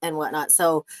freeze and whatnot.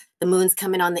 So the moon's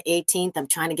coming on the 18th. I'm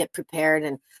trying to get prepared.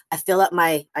 And I fill up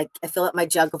my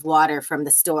jug of water from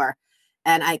the store.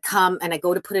 And I come and I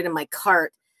go to put it in my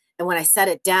cart. And when I set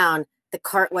it down, the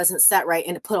cart wasn't set right,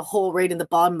 and it put a hole right in the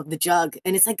bottom of the jug.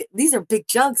 And it's like, these are big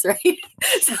jugs, right?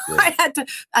 So yeah.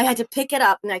 I had to pick it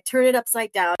up, and I turn it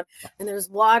upside down, and there's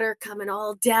water coming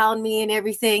all down me and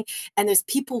everything. And there's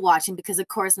people watching because, of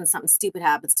course, when something stupid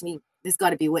happens to me, there's got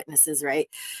to be witnesses, right?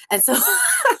 And so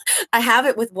I have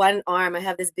it with one arm. I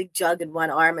have this big jug in one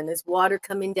arm, and there's water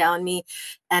coming down me.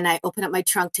 And I open up my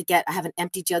trunk I have an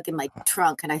empty jug in my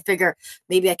trunk, and I figure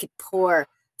maybe I could pour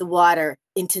the water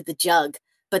into the jug.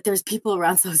 But there's people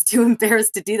around, so I was too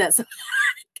embarrassed to do that. So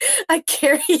I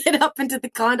carry it up into the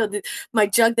condo, my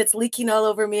jug that's leaking all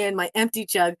over me and my empty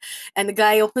jug. And the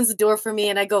guy opens the door for me,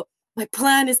 and I go, my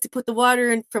plan is to put the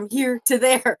water in from here to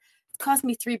there. It cost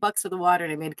me $3 for the water,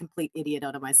 and I made a complete idiot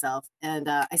out of myself. And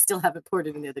I still haven't poured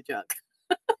it into the jug.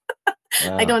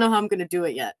 Wow. I don't know how I'm going to do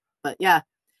it yet. But yeah,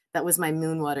 that was my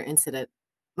Moonwater incident.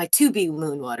 My to-be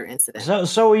Moonwater incident.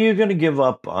 So are you going to give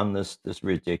up on this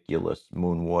ridiculous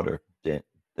Moonwater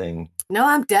thing? No,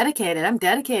 I'm dedicated. I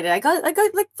got like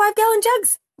 5-gallon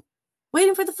jugs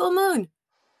waiting for the full moon.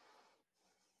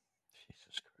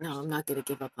 Jesus Christ. No, I'm not going to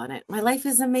give up on it. My life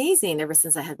is amazing ever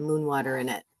since I had Moonwater in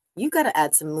it. You got to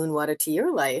add some Moonwater to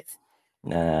your life.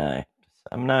 Nah,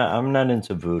 I'm not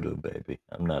into voodoo, baby.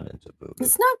 I'm not into voodoo.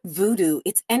 It's not voodoo.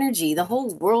 It's energy. The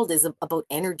whole world is about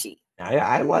energy.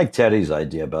 I like Teddy's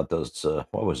idea about those,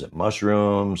 what was it,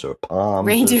 mushrooms or palms?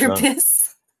 Reindeer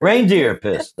piss. Reindeer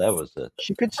piss, that was it.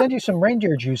 She could send you some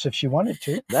reindeer juice if she wanted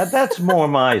to. That's more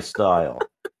my style.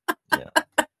 Yeah.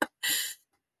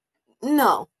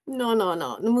 No. The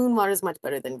Moonwater is much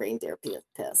better than reindeer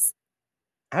piss.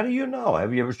 How do you know?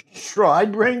 Have you ever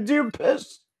tried reindeer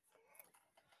piss?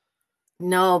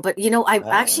 No, but I've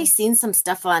actually seen some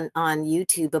stuff on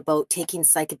YouTube about taking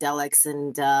psychedelics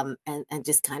and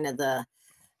just kind of the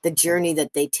the journey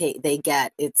that they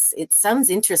get. It sounds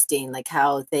interesting, like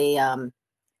how they and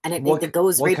it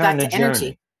goes right back to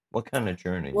energy. What kind of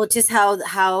journey? Well, just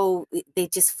how they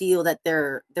just feel that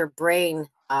their brain.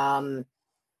 I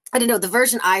don't know. The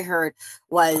version I heard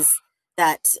was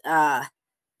that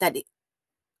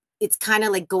it's kind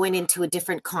of like going into a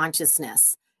different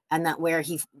consciousness, and that where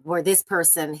this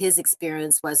person, his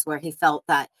experience was where he felt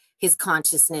that his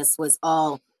consciousness was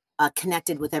all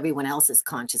connected with everyone else's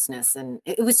consciousness, and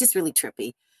it was just really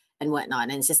trippy and whatnot.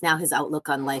 And it's just now his outlook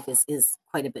on life is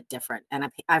quite a bit different.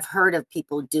 And I've heard of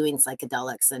people doing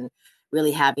psychedelics and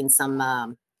really having some,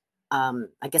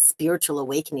 I guess, spiritual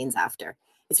awakenings after.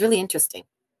 It's really interesting.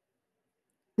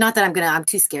 Not that I'm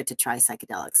too scared to try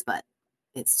psychedelics, but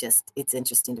it's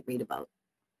interesting to read about.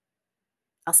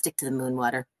 I'll stick to the moon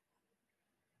water.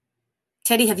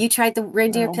 Teddy, have you tried the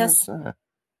reindeer piss?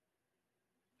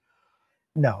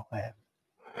 No, I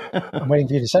haven't. I'm waiting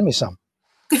for you to send me some.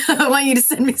 I want you to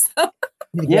send me some.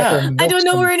 Yeah. I don't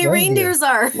know where any reindeers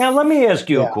are. Now, let me ask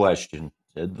you a question,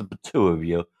 the two of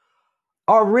you.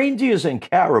 Are reindeers and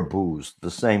caribous the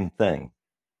same thing?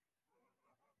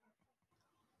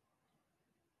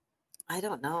 I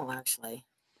don't know, actually.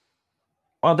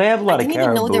 Well, they have a lot of caribou. I didn't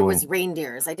even know there was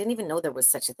reindeers. I didn't even know there was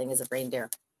such a thing as a reindeer.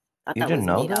 You didn't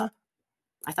know that? Up.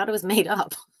 I thought it was made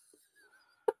up.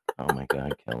 Oh, my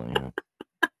God, Kelly.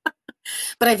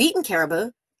 But I've eaten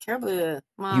caribou. Caribou.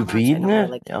 Well, you've eaten it?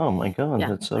 Like oh my God,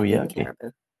 that's so yucky. Caribou.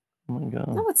 Oh my God.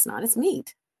 No, it's not. It's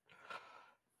meat.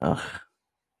 Ugh.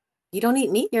 You don't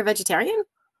eat meat? You're a vegetarian?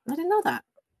 I didn't know that.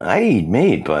 I eat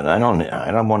meat, but I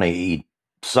don't want to eat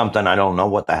something I don't know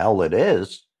what the hell it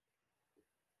is.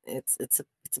 It's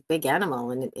a big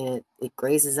animal, and it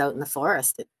grazes out in the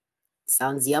forest. It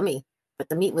sounds yummy, but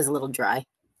the meat was a little dry.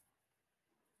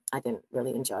 I didn't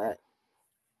really enjoy it.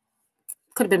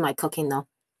 Could have been my cooking, though.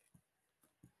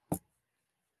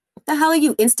 What the hell are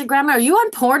you, Instagram? Are you on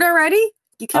porn already?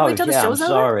 You can't wait till the show's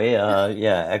over? Sorry.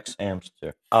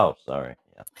 X-Hamster. Oh, sorry.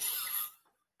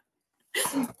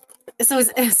 Yeah. So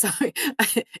sorry.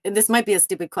 And this might be a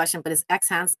stupid question, but is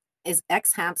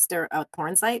X-Hamster a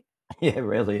porn site? Yeah, it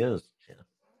really is. Yeah.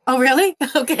 Oh, really?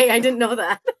 Okay, I didn't know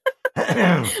that.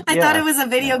 I thought it was a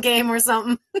video game or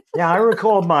something. Yeah, I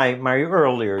recall my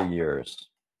earlier years.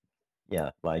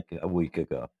 Yeah, like a week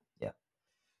ago. Yeah.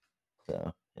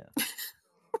 So, yeah.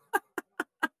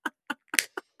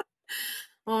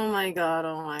 Oh my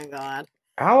God.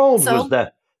 How old was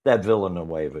that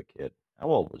Villanueva kid? How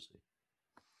old was he?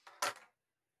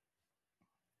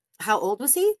 How old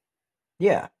was he?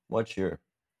 Yeah. What's your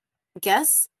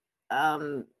guess?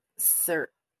 20,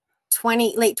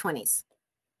 late 20s.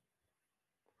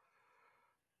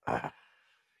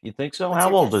 You think so?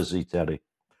 How old is he, Teddy?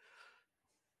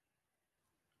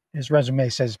 His resume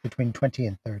says between 20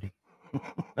 and 30.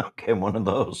 Okay, one of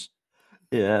those.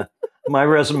 Yeah. My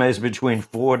resume is between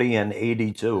 40 and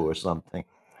 82 or something.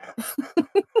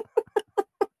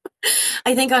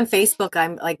 I think on Facebook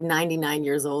I'm like 99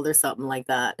 years old or something like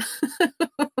that.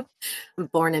 I'm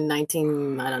born in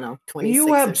 26.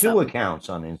 You have two accounts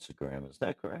on Instagram, is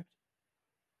that correct?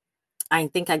 I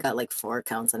think I got like 4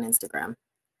 accounts on Instagram.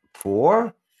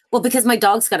 4? Well, because my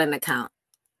dog's got an account.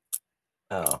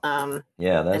 Oh.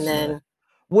 Yeah, that's nice.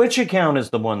 Which account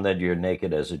is the one that you're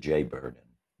naked as a jaybird in?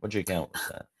 Which account was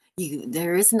that?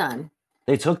 There is none.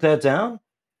 They took that down?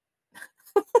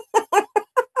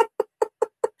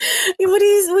 What do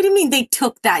you mean they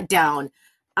took that down?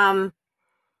 What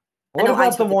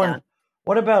about the one?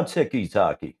 What about Tiki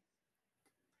Taki?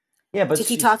 Yeah, but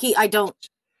Tiki Taki, I don't.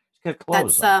 She's got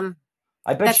clothes. That's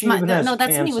I bet she even has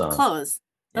that's pants me with on. Clothes.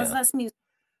 That's me.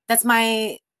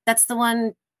 That's the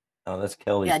one. Oh, that's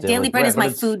Kelly's. Yeah, Daily Bread is my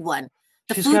food one.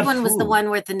 The food one was the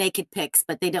one with the naked pics,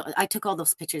 but they don't. I took all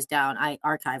those pictures down. I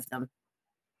archived them.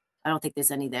 I don't think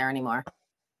there's any there anymore.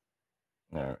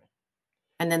 All right.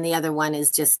 And then the other one is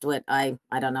just what I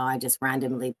don't know. I just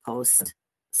randomly post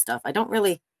stuff. I'm not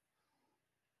really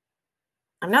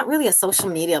a social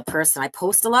media person. I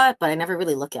post a lot, but I never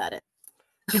really look at it.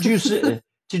 Did you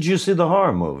see the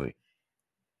horror movie?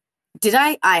 Did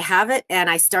I? I have it, and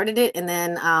I started it, and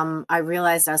then I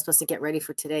realized I was supposed to get ready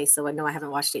for today, so I know I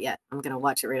haven't watched it yet. I'm going to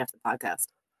watch it right after the podcast.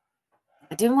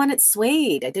 I didn't want it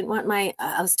swayed. I didn't want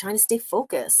I was trying to stay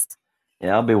focused.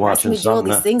 Yeah, I'll be watching something. All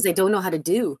these things I don't know how to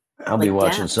do. I'll be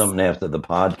watching something after the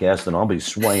podcast, and I'll be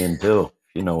swaying too,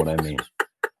 if you know what I mean.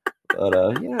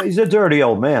 But he's a dirty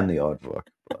old man, the Aardvark.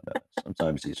 But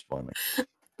sometimes he's funny.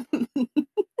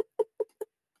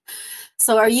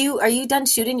 So, are you done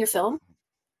shooting your film?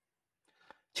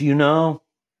 Do you know?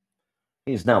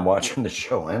 He's not watching the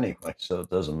show anyway, so it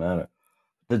doesn't matter.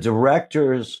 The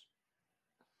director's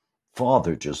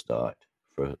father just died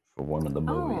for one of the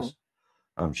movies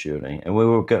I'm shooting, and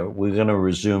we're going to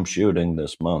resume shooting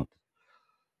this month.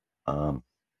 And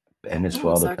his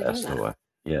father passed away.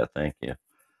 Yeah, thank you.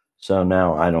 So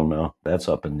now I don't know. That's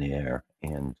up in the air,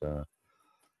 and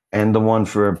the one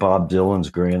for Bob Dylan's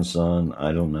grandson,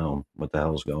 I don't know what the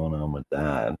hell's going on with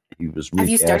that. He was. Have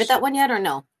you started that one yet, or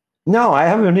no? No, I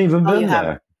haven't even been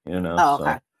there. You know. Oh,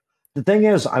 okay. So the thing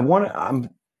is,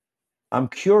 I'm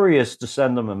curious to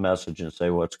send them a message and say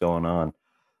what's going on,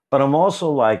 but I'm also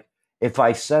like, if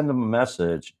I send them a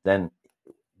message, then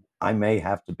I may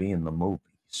have to be in the movie.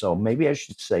 So maybe I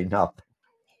should say nothing.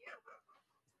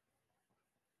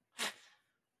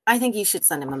 I think you should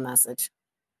send him a message.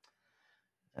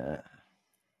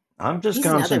 I'm just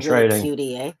concentrating. Really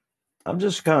cutie, eh? I'm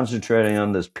just concentrating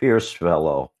on this Pierce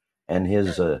fellow and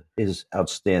his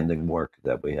outstanding work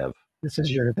that we have. This is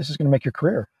going to make your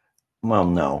career. Well,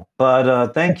 no,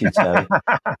 but thank you, Teddy.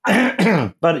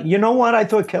 But you know what? I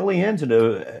thought Kellyanne did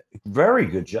a very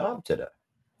good job today.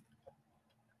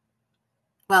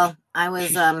 Well, I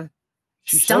was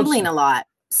stumbling a lot.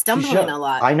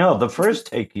 I know the first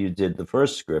take you did, the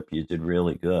first script you did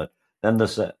really good. Then the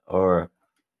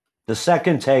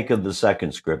second take of the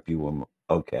second script, you were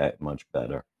okay, much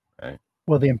better, right?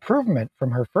 Well, the improvement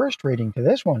from her first reading to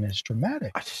this one is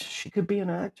dramatic. She could be an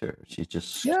actor. She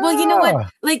just Well, you know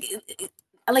what?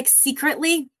 Like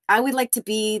secretly, I would like to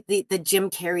be the Jim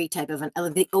Carrey type of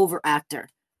the over actor.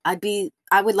 I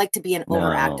would like to be an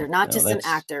over actor, not just an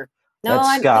actor. No,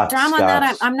 drama.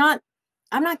 That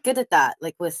I'm not good at that.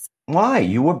 Like with why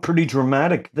you were pretty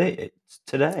dramatic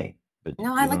today. But,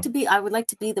 no, I would like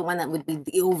to be the one that would be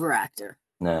the over actor.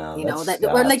 No, you know that,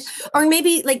 or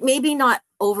maybe not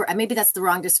over. Maybe that's the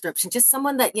wrong description. Just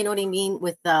someone that, you know what I mean,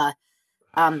 with I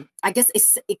guess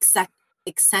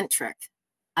eccentric.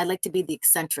 I'd like to be the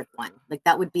eccentric one. Like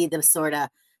that would be the sort of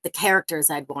the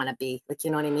characters I'd want to be. Like, you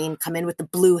know what I mean? Come in with the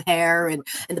blue hair and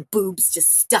the boobs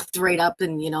just stuffed right up,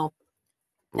 and you know,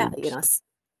 yeah, you know,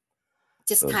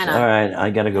 just kind of. All right, I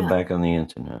got to go back on the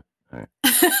internet. All right.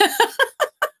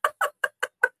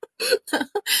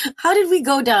 How did we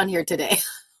go down here today?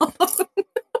 I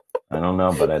don't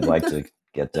know, but I'd like to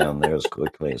get down there as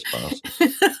quickly as possible.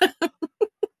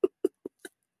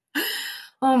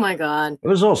 Oh my God. It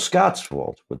was all Scott's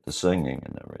fault with the singing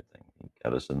and everything. He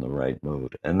got us in the right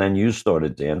mood. And then you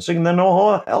started dancing, and then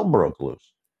all hell broke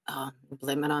loose. Oh,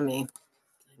 blame it on me.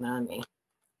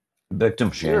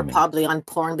 Victim shaming. You were probably on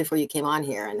porn before you came on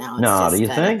here, and now it's no, do you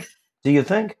think? Do you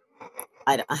think?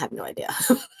 I have no idea.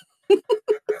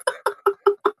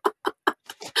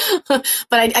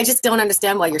 But I just don't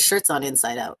understand why your shirt's on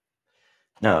inside out.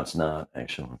 No, it's not,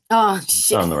 actually. Oh, shit.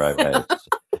 It's on the right way.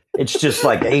 It's just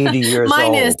like 80 years Mine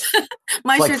old. Mine is.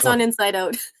 My shirt's on inside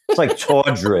out. It's like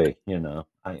tawdry, you know.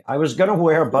 I was going to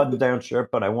wear a button-down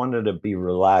shirt, but I wanted to be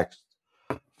relaxed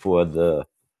for the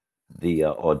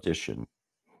audition.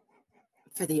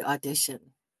 For the audition.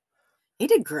 He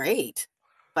did great.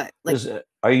 But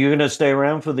are you going to stay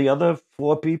around for the other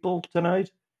 4 people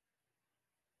tonight?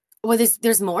 Well,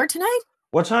 there's more tonight?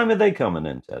 What time are they coming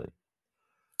in, Teddy?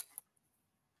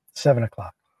 7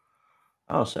 o'clock.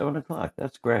 Oh, 7 o'clock.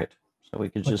 That's great. So we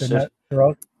could just sit.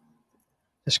 They're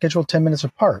scheduled 10 minutes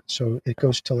apart, so it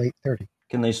goes till 8:30.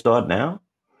 Can they start now?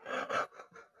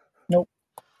 Nope.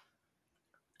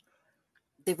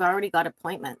 They've already got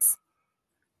appointments.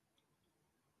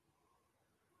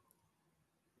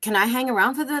 Can I hang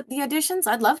around for the auditions?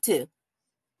 I'd love to.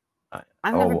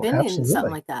 I've never been in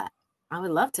something like that. I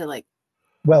would love to,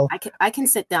 well, I can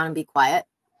sit down and be quiet,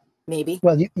 maybe.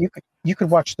 Well, you could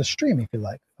watch the stream if you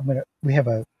like.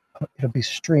 It'll be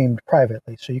streamed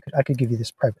privately, so I could give you this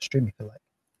private stream if you like.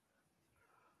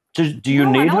 Do you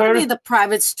need her? I don't want to be the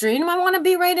private stream. I want to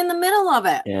be right in the middle of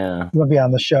it. Yeah. You want to be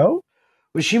on the show?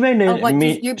 Well, she may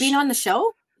need. You're being on the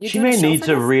show? She may need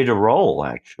to read a role,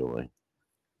 actually.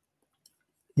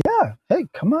 Yeah. Hey,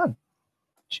 come on.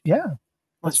 Yeah.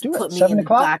 Let's do it. Put me 7 in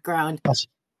o'clock. The background.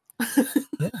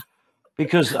 Yeah.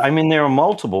 Because there are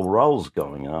multiple roles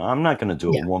going on. I'm not going to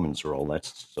do a woman's role.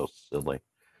 That's so silly.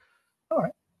 All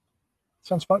right.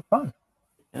 Sounds fun.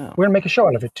 Yeah. We're gonna make a show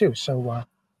out of it too, so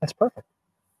that's perfect.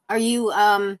 Are you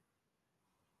I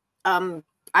don't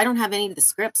have any of the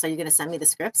scripts. Are you gonna send me the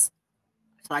scripts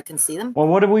so I can see them? Well,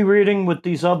 what are we reading with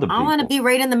these other people? I want to be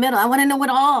right in the middle. I want to know it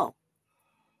all.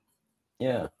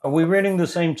 Yeah. Are we reading the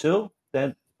same two?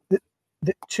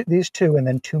 These two, and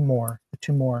then 2 more. The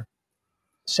 2 more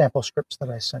sample scripts that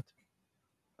I sent.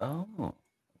 Oh.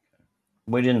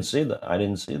 We didn't see that. I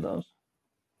didn't see those.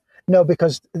 No,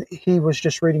 because he was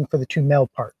just reading for the 2 male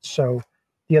parts. So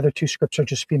the other 2 scripts are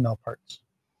just female parts,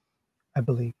 I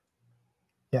believe.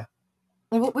 Yeah.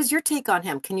 What was your take on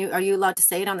him? Are you allowed to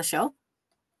say it on the show?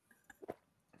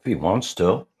 If he wants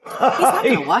to. He's not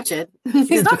going to watch it.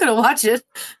 He's not going to watch it.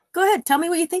 Go ahead. Tell me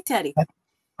what you think, Teddy.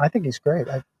 I think he's great.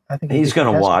 I think he's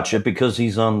going to watch it because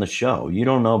he's on the show. You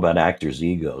don't know about actors'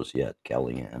 egos yet,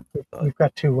 Kellyanne. We've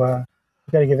got to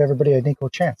give everybody an equal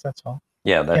chance. That's all.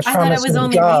 Yeah, that's. I thought it was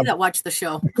only me that watched the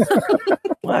show.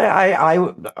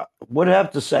 I would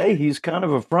have to say he's kind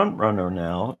of a front runner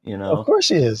now. You know, of course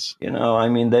he is. You know, I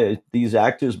mean, these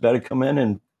actors better come in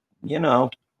and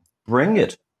bring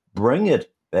it,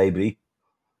 baby.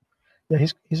 Yeah,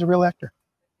 he's a real actor.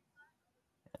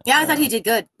 Yeah, I thought he did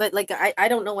good, but like I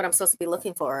don't know what I'm supposed to be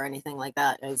looking for or anything like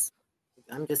that.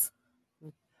 I'm just.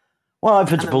 Well,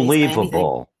 if it's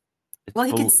believable. Well,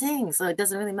 he can sing, so it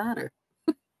doesn't really matter.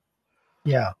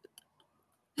 Yeah,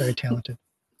 very talented.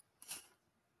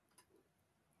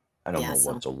 I don't know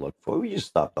what to look for. Will you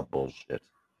stop the bullshit?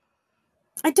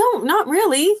 Not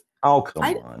really. Oh, come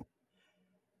on.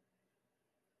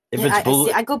 If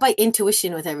I go by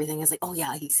intuition with everything. It's like, oh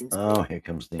yeah, he seems. Oh, here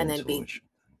comes the intuition.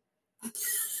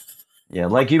 Yeah,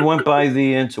 like you went by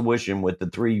the intuition with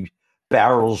the 3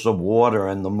 barrels of water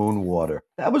and the moon water.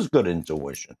 That was good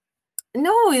intuition.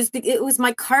 No, it was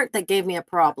my cart that gave me a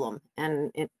problem,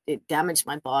 and it damaged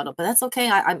my bottle. But that's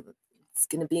okay. It's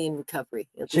going to be in recovery.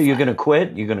 So you're going to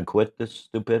quit? You're going to quit this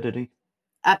stupidity?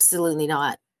 Absolutely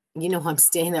not. You know I'm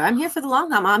staying there. I'm here for the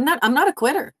long haul. I'm not a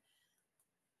quitter.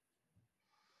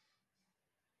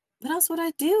 What else would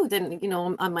I do then?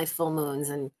 On my full moons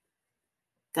and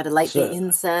got to light the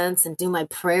incense and do my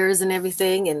prayers and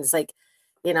everything. And it's like,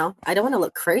 I don't want to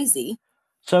look crazy.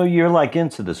 So you're like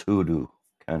into this hoodoo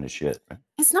kind of shit, right?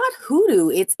 It's not hoodoo.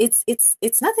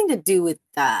 It's nothing to do with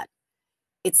that.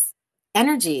 It's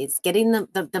energy. It's getting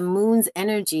the moon's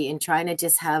energy and trying to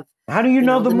just have. How do you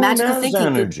know the moon has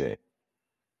energy?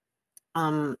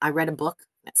 I read a book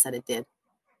that said it did.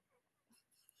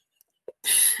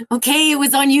 Okay, it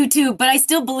was on YouTube, but I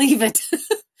still believe it.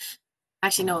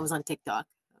 Actually, no, it was on TikTok.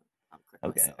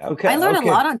 Okay. I learned a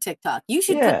lot on TikTok. You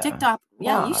should put TikTok.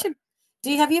 Yeah, you should.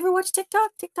 Have you ever watched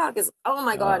TikTok? TikTok is, oh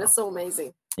my God, it's so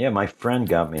amazing. Yeah, my friend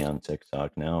got me on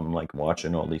TikTok. Now I'm like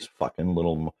watching all these fucking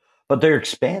little, but they're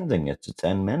expanding it to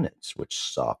 10 minutes, which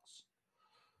sucks.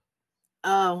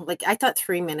 Oh, like I thought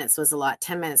 3 minutes was a lot.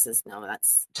 10 minutes is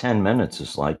that's 10 minutes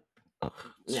is like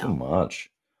too much.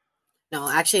 No,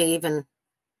 actually, even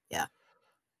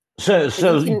So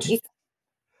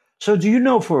do you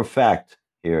know for a fact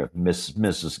here,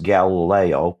 Mrs.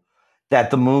 Galileo, that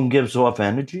the moon gives off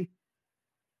energy?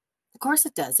 Of course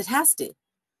it does. It has to.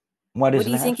 What do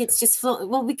you think? It's just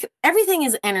everything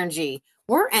is energy.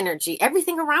 We're energy.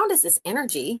 Everything around us is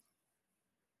energy.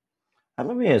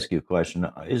 Let me ask you a question.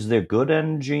 Is there good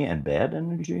energy and bad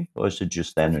energy, or is it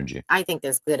just energy? I think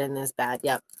there's good and there's bad.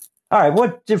 Yep. All right.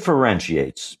 What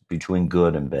differentiates between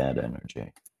good and bad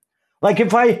energy? Like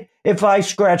if I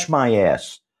scratch my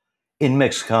ass in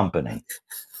mixed company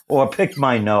or pick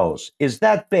my nose, is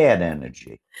that bad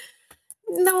energy?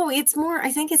 No, it's more. I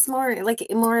think it's more like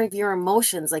more of your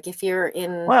emotions. Like if you're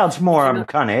in. Well, it's more. I'm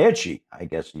kind of itchy, I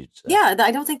guess you'd say. Yeah,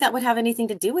 I don't think that would have anything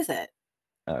to do with it.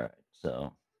 All right,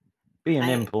 so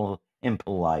being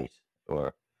impolite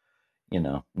or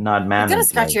not managing. You gotta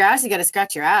scratch your ass. You gotta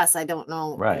scratch your ass. I don't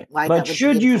know. Right, why but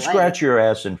should you scratch your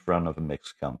ass in front of a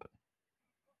mixed company?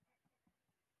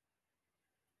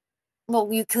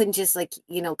 Well, you couldn't just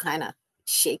kind of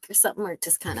shake or something, or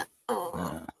just kind of,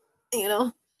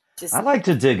 Just, I like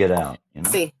to dig it out.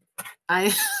 See,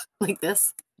 I like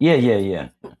this. Yeah.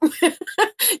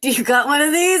 Do you got one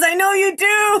of these? I know you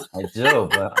do. I do,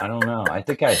 but I don't know. I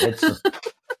think I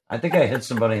hit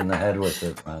somebody in the head with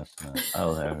it last night.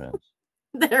 Oh, there it is.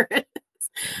 There it is.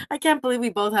 I can't believe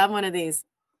we both have one of these.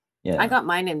 Yeah. I got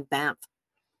mine in Banff.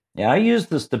 Yeah, I used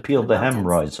this to peel the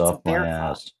hemorrhoids off my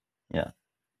ass. Yeah.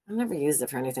 I've never used it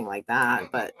for anything like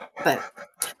that, but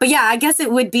yeah, I guess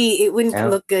it wouldn't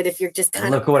look good if you're just kind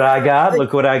of. Look what I got!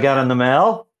 Look what I got in the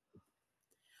mail.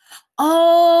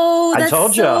 Oh, that's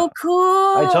so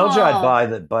cool! I told you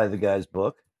I'd buy the guy's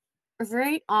book.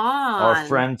 Right on. Our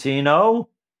friend Tino,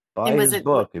 buy his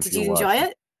book. Did you enjoy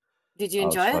it? Did you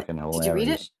enjoy it? Did you read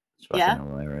it? It's fucking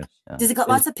hilarious. Yeah. Does it got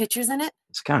lots of pictures in it?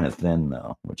 It's kind of thin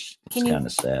though, which is kind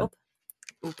of sad.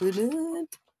 Open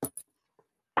it.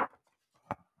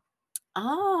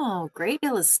 Oh, great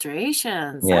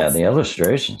illustrations. Yeah, the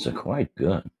illustrations are quite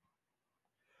good.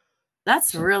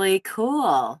 That's really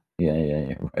cool.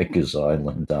 Yeah. Rikers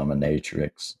Island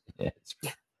Dominatrix. Yeah,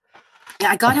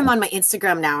 I got him on my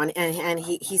Instagram now, and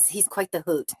he's quite the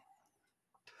hoot.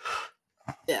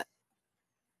 Yeah,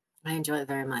 I enjoy it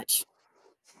very much.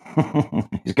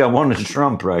 He's got one of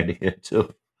Trump right here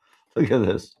too. Look at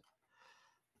this.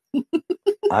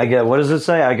 What does it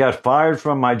say? I got fired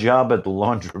from my job at the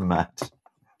laundromat.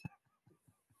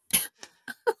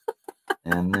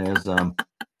 And there's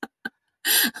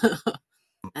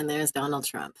and there's Donald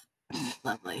Trump.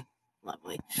 Lovely.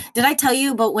 Did I tell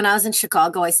you about when I was in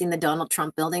Chicago, I seen the Donald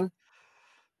Trump building?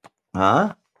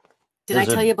 Huh? Did I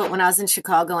tell you about when I was in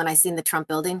Chicago and I seen the Trump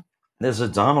building? There's a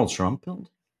Donald Trump building?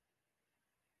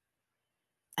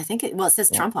 I think it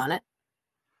says Trump on it.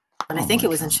 But I think it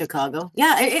was in Chicago.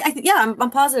 Yeah,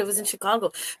 I'm positive it was in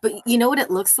Chicago. But you know what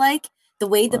it looks like? The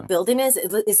way the building is,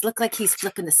 it looks like he's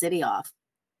flipping the city off.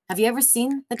 Have you ever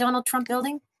seen the Donald Trump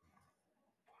building?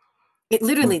 It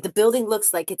literally, the building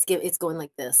looks like it's going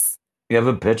like this. You have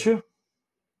a picture?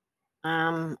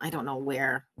 I don't know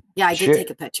where. Yeah, I did take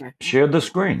a picture. Share the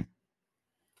screen.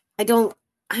 I don't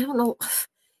know.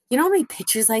 You know how many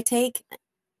pictures I take?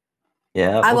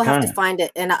 Yeah. I will have to find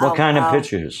it. And what kind of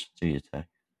pictures do you take?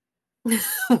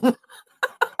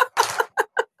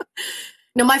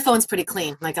 No, my phone's pretty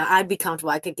clean. Like I'd be comfortable.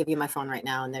 I could give you my phone right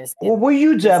now, and there's. Well, were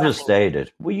you devastated?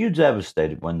 Nothing. Were you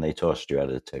devastated when they tossed you out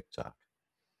of TikTok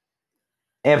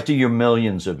after your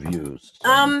millions of views?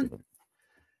 How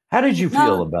did you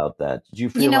feel about that? Did you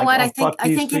feel? You know what? I think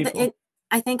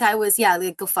I was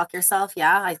like, go fuck yourself.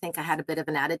 Yeah, I think I had a bit of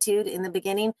an attitude in the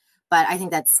beginning, but I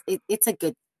think that's it. It's a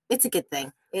good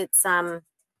thing. It's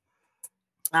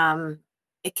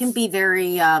it can be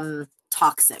very toxic.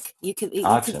 Toxic.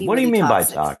 What do you mean by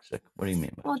toxic? What do you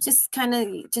mean? Well, just kind of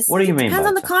What do you mean? Depends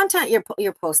on the content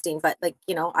you're posting, but like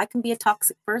I can be a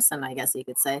toxic person, I guess you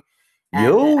could say. And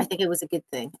you? I think it was a good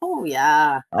thing. Oh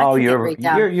yeah. Oh, you're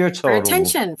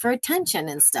total for attention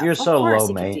and stuff. You're so low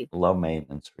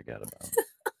maintenance. Forget about it.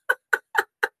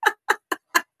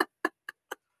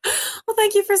 Well,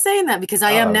 thank you for saying that because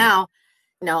I am now.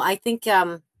 No, I think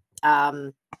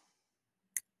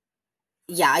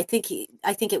yeah, I think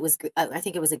it was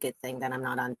a good thing that I'm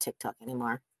not on TikTok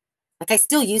anymore. Like I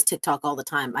still use TikTok all the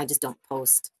time. I just don't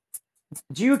post.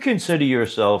 Do you consider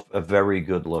yourself a very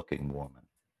good-looking woman?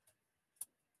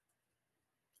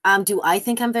 Do I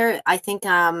think I'm very? I think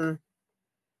I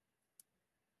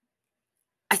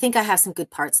have some good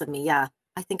parts of me. Yeah,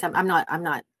 I think I'm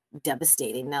not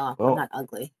devastating. No, I'm not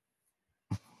ugly.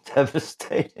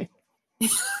 Devastating.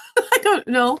 I don't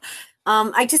know.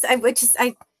 I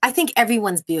think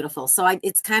everyone's beautiful. So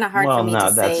it's kind of hard for me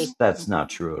to say. That's not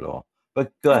true at all.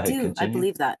 But go ahead. Continue. I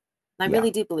believe that. I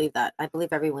really do believe that. I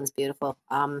believe everyone's beautiful.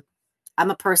 I'm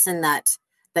a person that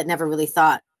never really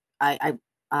thought I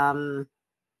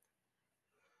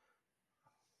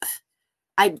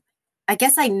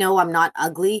guess I know I'm not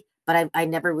ugly, but I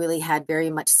never really had very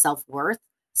much self-worth.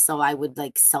 So I would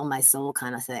like sell my soul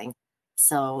kind of thing.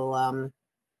 So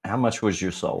how much was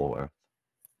your soul worth?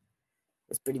 It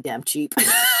was pretty damn cheap.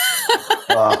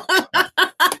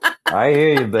 I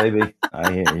hear you, baby.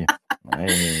 I hear you.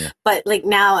 But like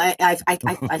now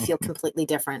I feel completely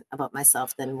different about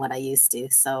myself than what I used to.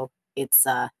 So it's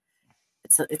a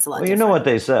lot Well, you know what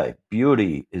they say,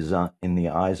 beauty is in the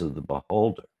eyes of the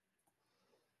beholder.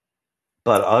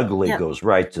 But ugly goes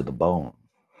right to the bone.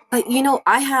 But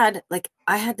I had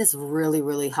this really,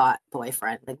 really hot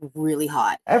boyfriend, like really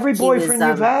hot. Every boyfriend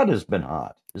you've had has been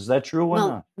hot. Is that true or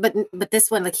not? But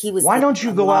this one, like he was. Why don't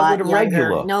you go out with a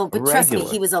regular? No, but trust me,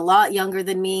 he was a lot younger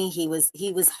than me. He was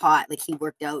hot. Like he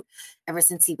worked out ever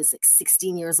since he was like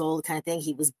 16 years old, kind of thing.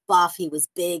 He was buff. He was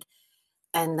big,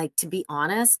 and like to be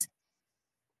honest,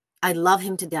 I love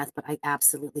him to death, but I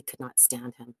absolutely could not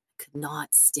stand him. Could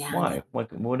not stand him. Why?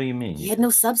 What do you mean? He had no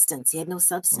substance. He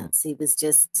was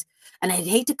just, and I'd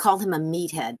hate to call him a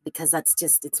meathead because that's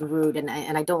just, it's rude. And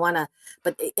I don't want to,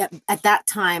 but at that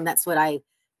time, that's what I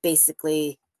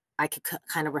could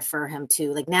kind of refer him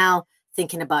to. Like now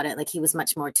thinking about it, like he was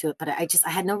much more to it, but I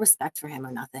had no respect for him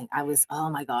or nothing. I was,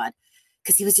 oh my God,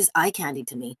 because he was just eye candy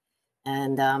to me.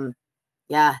 And poor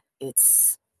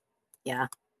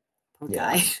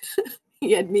guy.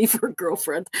 He had me for a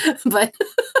girlfriend, but.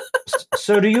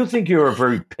 So do you think you're a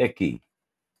very picky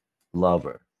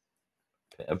lover,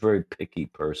 a very picky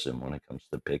person when it comes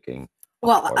to picking?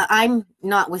 Well, I'm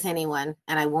not with anyone,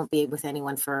 and I won't be with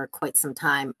anyone for quite some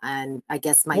time. And I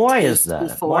guess Why is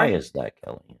that,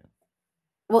 Kelly?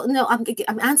 Well, no, I'm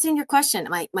answering your question.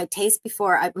 My taste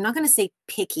before, I'm not going to say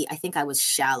picky. I think I was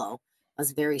shallow. I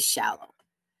was very shallow,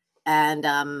 and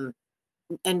the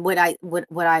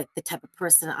type of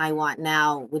person I want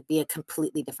now would be a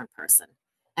completely different person.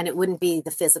 And it wouldn't be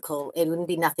the physical. It wouldn't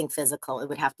be nothing physical. They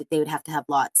would have to have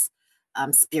lots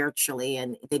spiritually,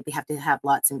 and they'd have to have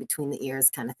lots in between the ears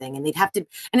kind of thing. And they'd have to,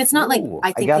 and it's not like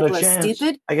I think people are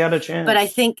stupid. I got a chance. But I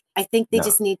think they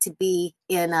just need to be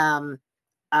in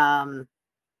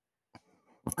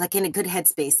like in a good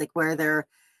headspace, like where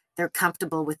they're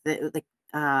comfortable with it,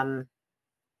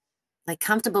 like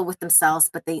comfortable with themselves,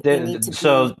 but they need to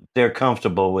so they're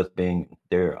comfortable with being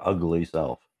their ugly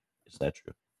self. Is that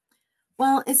true?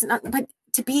 Well, it's not, but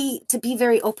to be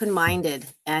very open-minded,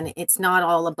 and it's not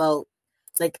all about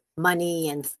like money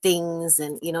and things,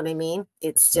 and you know what I mean?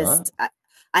 It's just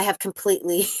I have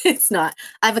completely I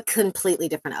have a completely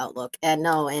different outlook. And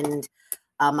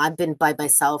I've been by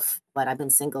myself, but I've been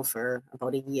single for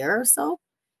about a year or so.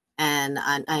 And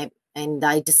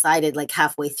I decided like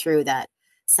halfway through that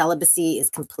celibacy is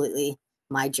completely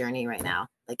my journey right now.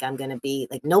 Like I'm going to be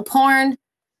like, no porn,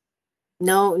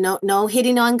 no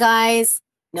hitting on guys,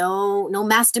 no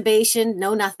masturbation,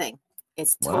 no nothing.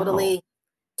 It's totally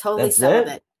That's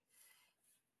celibate.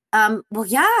 Well,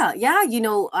 yeah.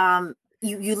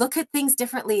 You look at things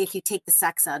differently if you take the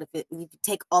sex out of it. You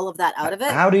take all of that out of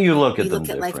it. How do you look at them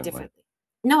differently? Life differently?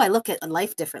 No, I look at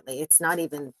life differently. It's not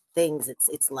even things.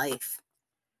 It's life.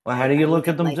 Well, how do you look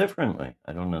at them differently?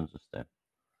 I don't understand.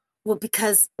 Well,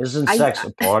 because isn't sex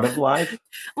a part of life?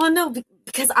 Well, no,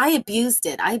 because I abused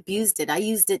it. I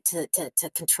used it to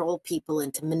control people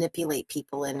and to manipulate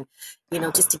people, and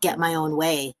just to get my own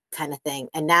way, kind of thing.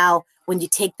 And now, when you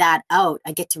take that out,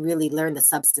 I get to really learn the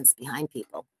substance behind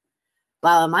people.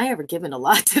 Wow, am I ever given a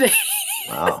lot today?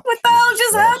 Wow, what the hell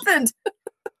just happened?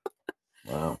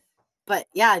 Wow. But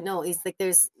yeah, no, it's like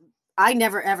I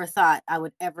never ever thought I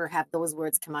would ever have those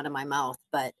words come out of my mouth,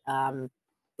 but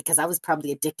because I was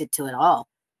probably addicted to it all.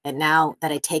 And now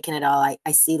that I've taken it all,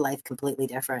 I see life completely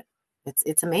different.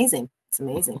 It's amazing. It's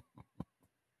amazing.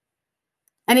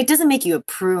 And it doesn't make you a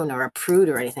prune or a prude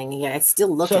or anything. Yeah, I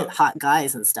still look at hot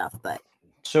guys and stuff, but.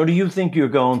 So do you think you're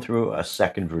going through a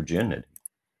second virginity?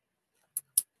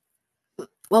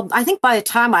 Well, I think by the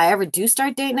time I ever do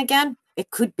start dating again, it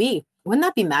could be. Wouldn't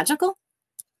that be magical?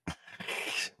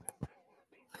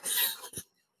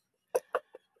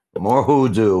 More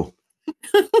hoodoo.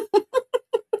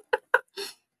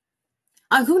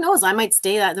 Who knows? I might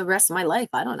stay that the rest of my life.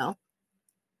 I don't know.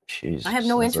 Jesus, I have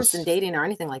no interest in dating or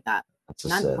anything like that.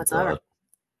 None whatsoever.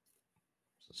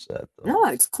 No,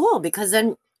 it's cool because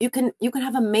then you can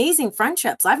have amazing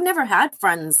friendships. I've never had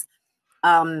friends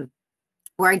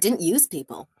where I didn't use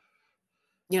people.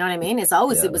 You know what I mean? It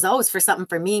was always for something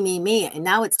for me. And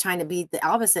now it's trying to be the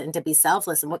opposite and to be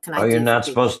selfless. And what can I do? Are you not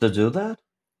supposed to do that?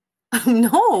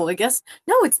 No, I guess.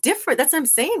 No, it's different. That's what I'm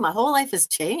saying. My whole life has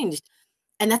changed.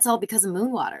 And that's all because of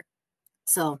Moonwater.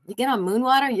 So you get on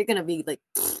Moonwater, you're going to be like,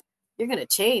 you're going to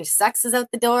change. Sex is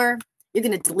out the door. You're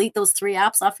going to delete those 3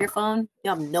 apps off your phone. You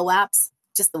have no apps,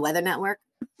 just the Weather Network.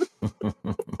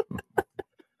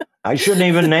 I shouldn't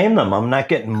even name them. I'm not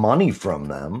getting money from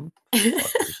them.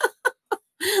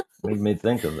 Made me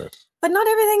think of this. But not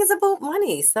everything is about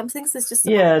money. Some things is just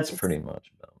it's pretty much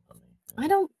about money.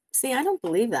 I don't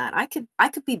believe that. I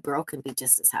could be broke and be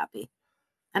just as happy.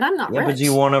 And I'm not rich. But do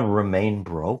you want to remain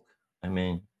broke? I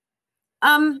mean,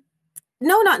 no,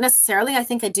 not necessarily. I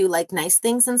think I do like nice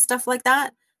things and stuff like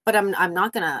that. But I'm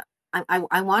not gonna.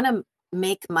 I want to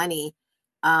make money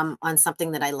on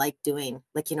something that I like doing.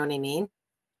 Like, you know what I mean?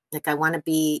 Like I want to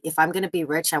be. If I'm gonna be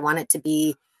rich, I want it to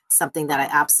be something that I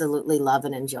absolutely love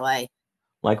and enjoy.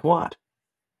 Like what?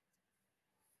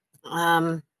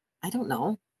 I don't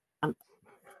know.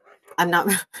 I'm not.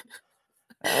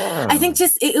 I think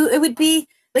just it would be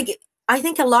like, I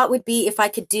think a lot would be if I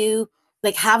could do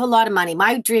like have a lot of money.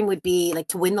 My dream would be like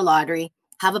to win the lottery,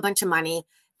 have a bunch of money,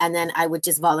 and then I would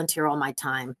just volunteer all my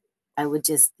time. I would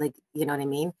just like, you know what I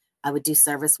mean? I would do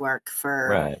service work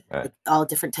for like, all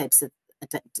different types of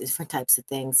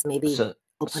things. Maybe open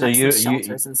up some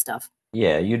shelters and stuff.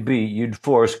 Yeah, you'd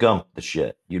Forrest Gump the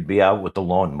shit. You'd be out with the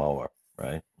lawnmower,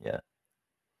 right? Yeah.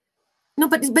 No,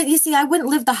 but you see, I wouldn't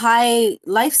live the high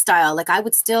lifestyle. Like I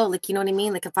would still, like, you know what I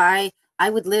mean? Like if I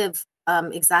would live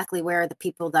exactly where the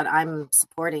people that I'm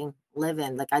supporting live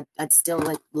in. Like I'd still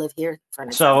like live here for an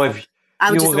example. So if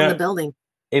I would just own the building.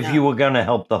 If you were going to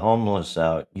help the homeless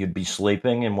out, you'd be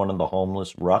sleeping in one of the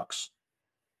homeless rucks.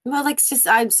 Well, like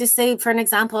I just say, for an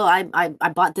example, I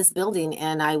bought this building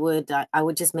and I would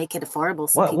just make it affordable.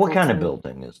 So what kind of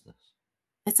building is this?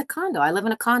 It's a condo. I live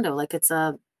in a condo. Like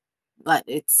how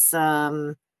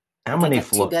many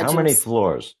floors? How many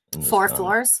floors? 4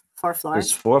 floors. 4 floors.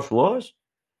 There's 4 floors?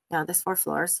 Yeah, there's 4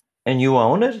 floors. And you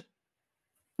own it?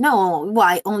 No, well,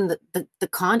 I own the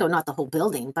condo, not the whole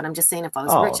building. But I'm just saying, if I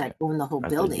was rich, I'd own the whole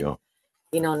building.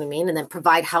 You know what I mean? And then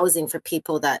provide housing for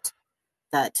people that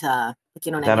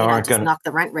you know what I mean? I just knock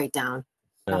the rent rate down.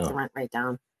 Knock the rent rate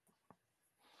down.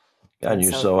 God,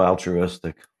 you're so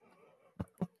altruistic.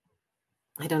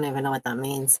 I don't even know what that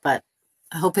means, but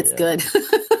I hope it's good.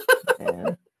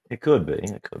 It could be.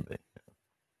 It could be.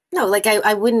 No, like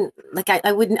I wouldn't like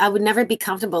I would never be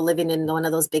comfortable living in one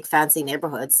of those big fancy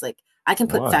neighborhoods. Like I can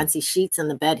put fancy sheets in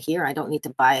the bed here. I don't need to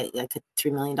buy like a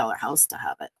 $3 million house to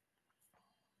have it.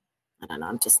 I don't know.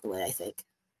 I'm just the way I think.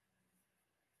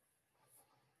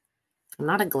 I'm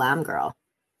not a glam girl.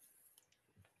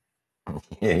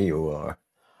 Yeah, you are.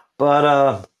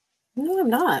 But no, I'm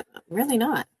not. I'm really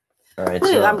not. All right.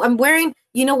 So I'm wearing,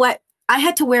 you know what? I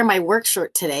had to wear my work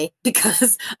shirt today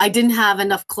because I didn't have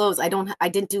enough clothes. I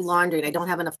didn't do laundry and I don't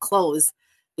have enough clothes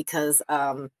because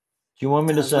do you want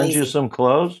me to send you some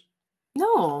clothes?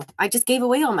 No, I just gave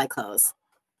away all my clothes.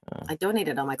 I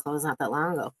donated all my clothes not that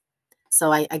long ago.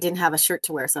 So I didn't have a shirt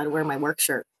to wear, so I'd wear my work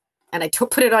shirt. And I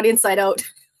put it on inside out.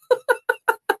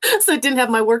 So it didn't have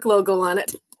my work logo on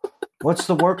it. What's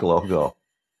the work logo?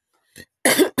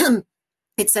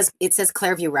 It says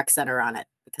Clairview Rec Center on it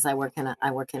because I work in rec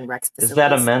facilities. Is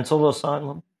that a mental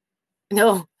asylum?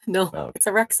 No, okay. It's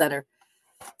a rec center.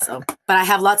 So, but I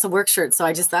have lots of work shirts, so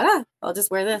I just thought, I'll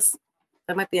just wear this.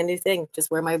 That might be a new thing.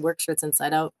 Just wear my work shirts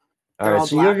inside out. All right,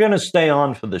 so black. You're going to stay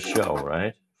on for the show,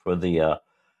 right? For the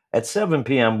at 7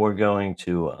 p.m. we're going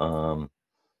to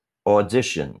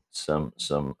audition some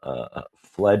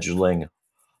fledgling,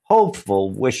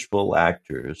 hopeful, wishful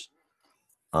actors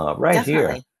right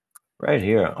here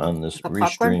on this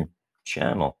Restream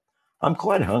channel. I'm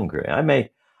quite hungry. I may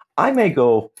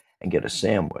go and get a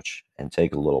sandwich and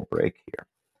take a little break here.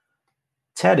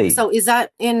 Teddy. So is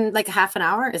that in like half an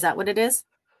hour? Is that what it is?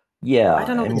 Yeah. I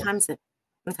don't know what time's it.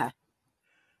 Okay.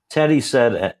 Teddy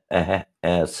said at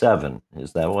 7.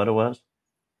 Is that what it was?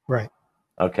 Right.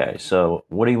 Okay. So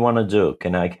what do you want to do?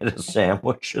 Can I get a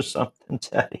sandwich or something,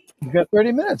 Teddy? You got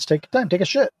 30 minutes. Take your time. Take a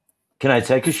shit. Can I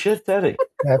take a shit, Teddy?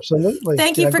 Absolutely.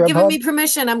 Thank you for giving me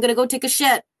permission. I'm going to go take a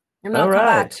shit. All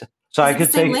right. So I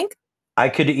could take. Link? I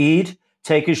could eat,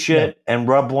 take a shit, and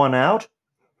rub one out.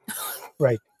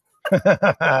 Right.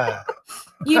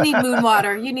 You need mood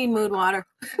water. You need mood water.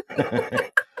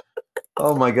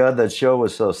 Oh my God, that show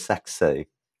was so sexy.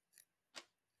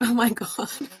 Oh my God.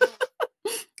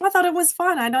 I thought it was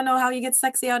fun. I don't know how you get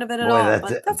sexy out of it at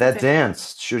all. That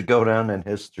dance should go down in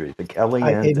history. The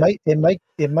Kellyanne.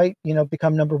 It might,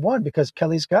 become number one because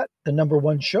Kelly's got the number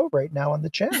one show right now on the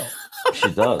channel.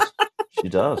 She does. She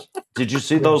does. Did you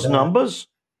see those numbers?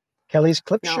 Kelly's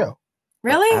clip show.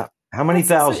 Really? How many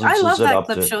thousands? I love that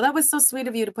clip show. That was so sweet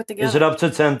of you to put together. Is it up to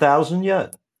 10,000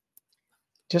 yet?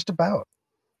 Just about.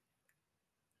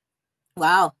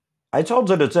 Wow. I told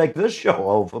her to take this show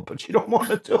over, but she don't want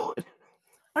to do it.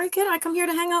 Are you kidding? I come here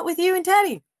to hang out with you and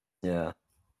Teddy. Yeah.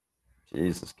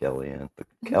 Jesus, Kellyanne. The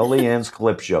Kellyanne's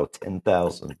clip show,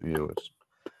 10,000 viewers.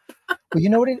 Well, you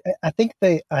know what? I think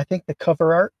the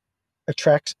cover art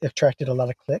attracted a lot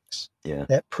of clicks. Yeah.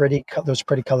 Those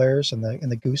pretty colors and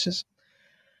the gooses.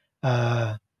 So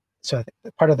I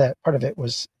think part of it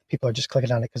was people are just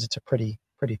clicking on it because it's a pretty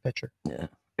picture. Yeah.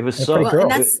 It was so. Well,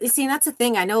 and that's the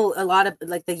thing. I know a lot of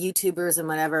like the YouTubers and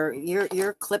whatever.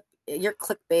 Your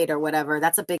clickbait or whatever.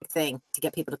 That's a big thing to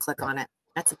get people to click on it.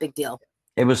 That's a big deal.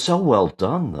 It was so well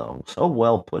done, though. So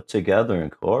well put together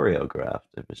and choreographed.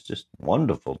 It was just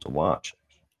wonderful to watch.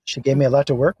 She gave me a lot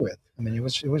to work with. I mean, it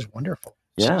was wonderful.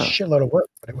 Yeah, it's a shitload of work,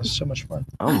 but it was so much fun.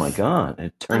 Oh my God!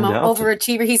 It turned out. I'm an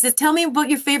overachiever. He says, "Tell me about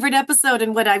your favorite episode,"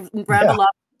 and what I rattle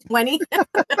off 20.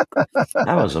 That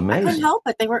was amazing. I couldn't help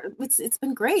it. It's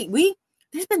been great.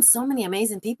 There's been so many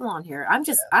amazing people on here.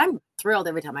 I'm thrilled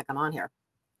every time I come on here.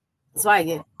 That's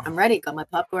why I'm ready. Got my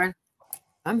popcorn.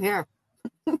 I'm here.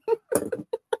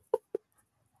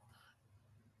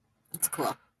 That's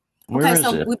cool.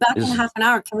 So we're back in half an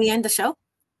hour. Can we end the show?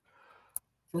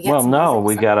 Well, no,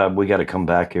 we gotta come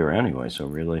back here anyway. So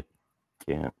really,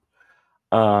 can't.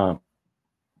 I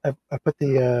put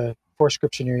the 4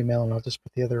 scripts in your email, and I'll just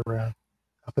put the other. I'll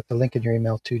put the link in your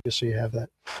email too, just so you have that.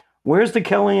 Where's the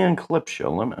Kellyanne clip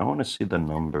show? I want to see the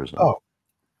numbers. Oh,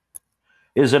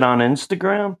 is it on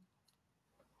Instagram?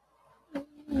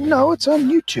 No, it's on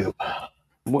YouTube.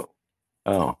 What?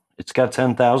 Oh, it's got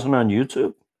 10,000 on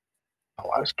YouTube. Oh,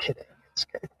 I was kidding.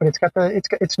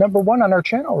 It's number one on our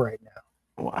channel right now.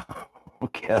 Wow,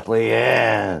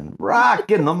 Kellyanne,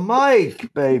 rocking the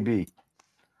mic, baby.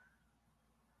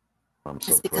 I'm so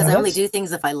just because I only do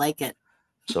things if I like it.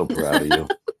 So proud of you.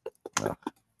 Wow.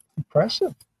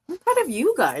 Impressive. I'm proud of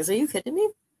you guys. Are you kidding me?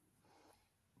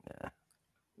 Yeah.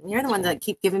 You're the ones that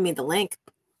keep giving me the link.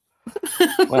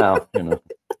 Well,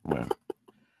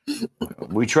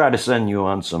 we try to send you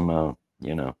on some,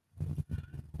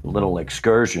 little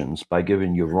excursions by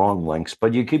giving you wrong links,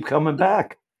 but you keep coming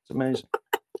back. It's amazing.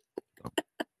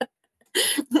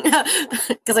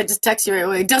 Because I just text you right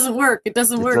away. It doesn't work. It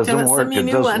doesn't work. It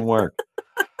doesn't work.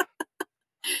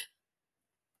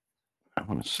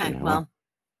 want to see. Okay, well,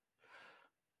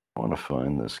 I want to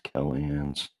find this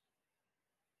Kellyanne's.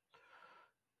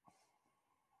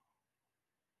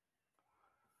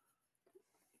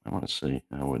 I want to see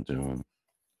how we're doing.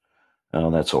 Oh,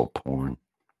 that's all porn.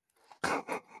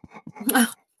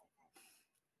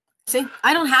 See,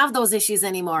 I don't have those issues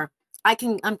anymore. I'm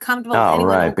comfortable with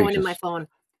anyone going to my phone.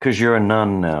 Because you're a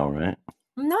nun now, right?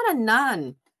 I'm not a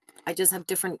nun. I just have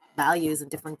different values and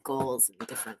different goals and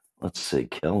different. Let's see,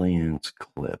 Kellyanne's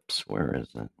clips. Where is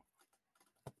it?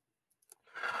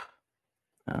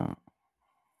 Oh.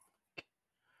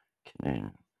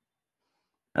 Canadian.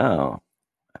 Oh.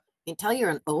 You can tell you're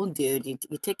an old dude.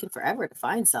 You're taking forever to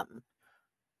find something.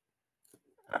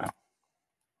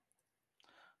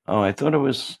 Oh, I thought it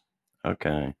was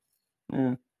okay.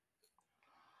 Yeah.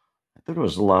 I thought it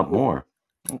was a lot more.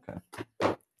 Okay.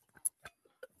 I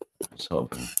was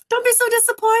hoping. Don't be so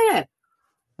disappointed.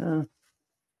 Yeah.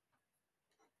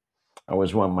 I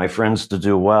always want my friends to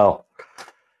do well.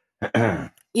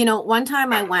 One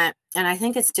time I went, and I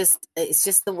think it's just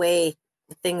the way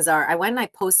things are. I went and I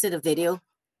posted a video.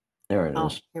 There it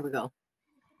is. Here we go.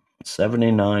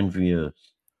 79 views.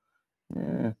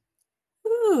 Yeah.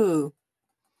 Ooh,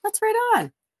 that's right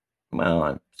on.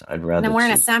 Well, I'd rather. And I'm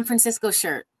wearing a San Francisco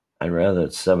shirt. I'd rather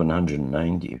it's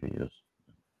 790 views.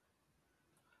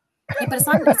 Yeah, but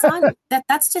it's on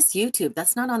that's just YouTube.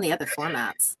 That's not on the other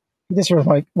formats. This was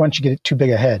like once you get too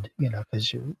big ahead,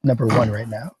 because you're number one right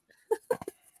now.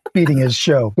 Beating his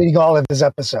show, beating all of his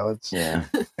episodes. Yeah.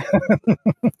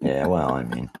 Yeah, well, I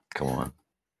mean, come on.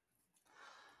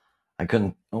 I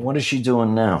couldn't. What is she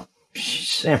doing now? She's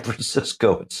San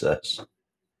Francisco, it says.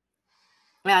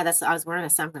 Yeah, I was wearing a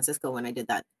San Francisco when I did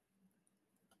that.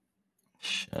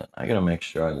 Shit, I gotta make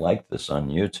sure I like this on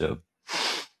YouTube.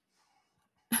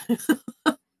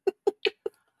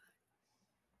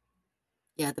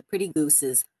 Yeah, the pretty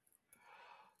gooses.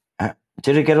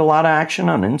 Did it get a lot of action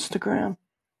on Instagram?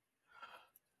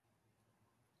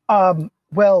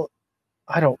 Well,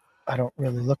 I don't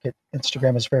really look at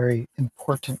Instagram as very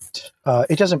important.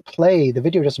 It doesn't play. The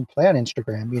video doesn't play on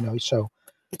Instagram, so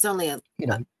it's only a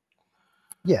minute.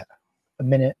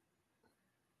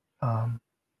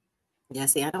 Yeah,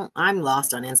 see, I'm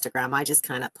lost on Instagram. I just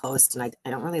kind of post, and I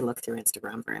don't really look through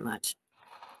Instagram very much.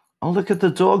 Oh, look at the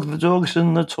dog. The dog's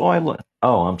in the toilet.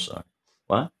 Oh, I'm sorry.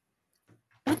 What?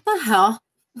 What the hell?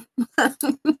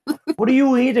 What are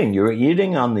you eating? You're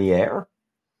eating on the air?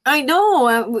 I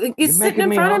know. It's sitting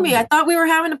in front of me. I thought we were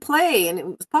having a play, and it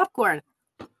was popcorn.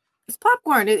 It's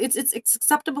popcorn. It's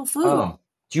acceptable food. Oh.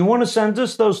 Do you want to send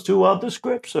us those 2 other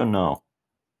scripts or no?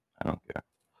 I don't care.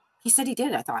 He said he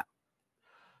did, I thought.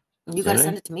 You got to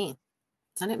send it to me.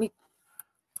 Send it me.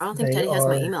 I don't think Teddy has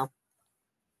my email.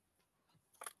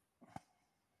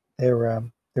 They're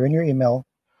in your email,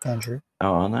 Andrew.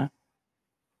 Oh, on there?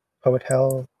 Poet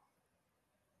Hell.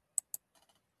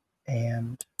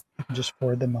 And you can just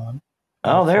forward them on.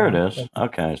 Oh, there it is.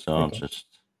 Okay, so I'll just...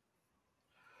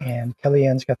 And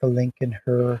Kellyanne's got the link in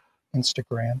her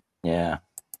Instagram. Yeah.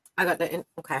 I got the...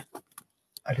 Okay.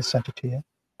 I just sent it to you.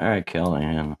 All right,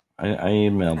 Kellyanne. I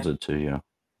emailed it to you.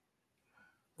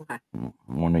 Okay.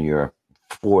 One of your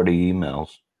 40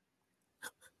 emails.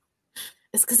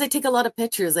 It's because I take a lot of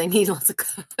pictures. I need lots of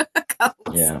colors.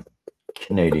 Yeah.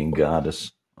 Canadian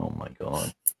goddess. Oh, my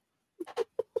God.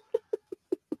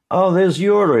 Oh, there's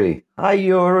Yuri. Hi,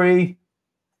 Yuri.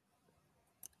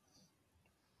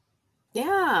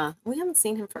 Yeah. We haven't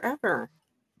seen him forever.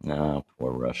 No,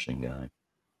 poor Russian guy.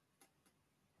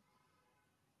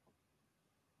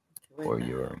 Poor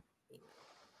Yuri.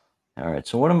 All right.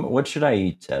 So what should I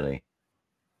eat, Teddy?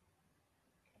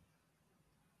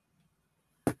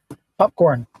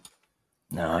 Popcorn.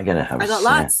 No, I gotta have. I got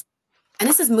lots. And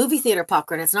this is movie theater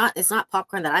popcorn. It's not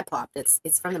popcorn that I popped.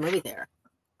 It's from the movie theater.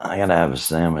 I gotta have a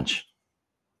sandwich.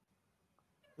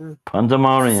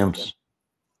 Pandemoniums.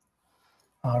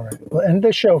 All right. We'll end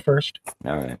the show first.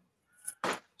 All right.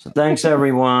 So thanks,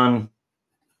 everyone.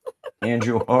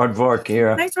 Andrew Aardvark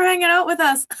here. Thanks for hanging out with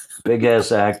us. Big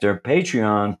ass actor.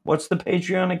 Patreon. What's the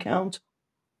Patreon account?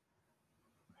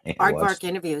 Aardvark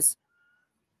Interviews.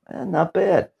 Not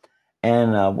bad.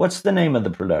 And what's the name of the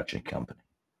production company?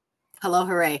 Hello,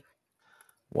 Hooray.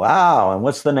 Wow. And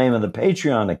what's the name of the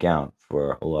Patreon account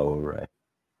for Hello, Hooray?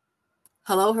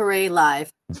 Hello, Hooray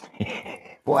Live.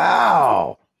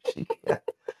 Wow.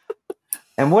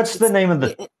 And what's the name of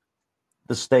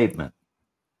the statement?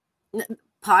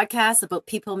 Podcast about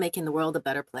people making the world a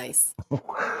better place.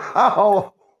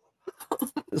 Wow.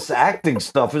 This acting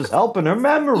stuff is helping her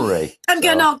memory. I'm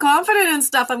getting all confident and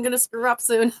stuff. I'm going to screw up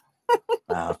soon.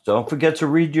 Don't forget to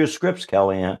read your scripts,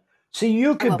 Kellyanne. See,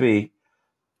 you could be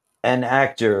an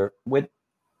actor with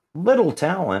little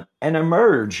talent and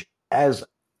emerge as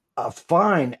a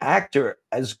fine actor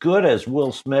as good as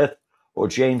Will Smith or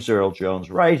James Earl Jones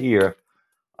right here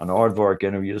on Aardvark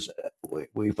Interviews.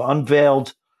 We've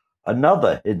unveiled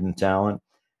another hidden talent.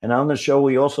 And on the show,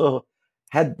 we also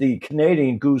had the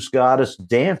Canadian Goose Goddess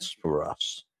dance for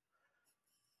us.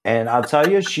 And I'll tell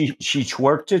you, she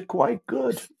twerked it quite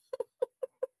good.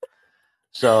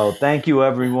 So thank you,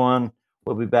 everyone.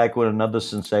 We'll be back with another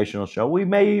sensational show. We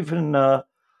may even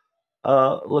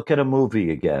look at a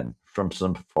movie again from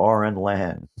some foreign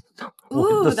land.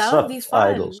 Ooh, with the that would be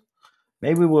fun.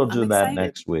 Maybe we'll do that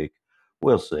next week.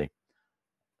 We'll see.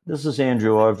 This is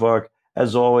Andrew Aardvark.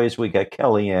 As always, we got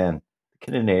Kellyanne, the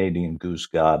Canadian Goose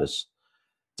Goddess,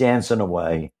 dancing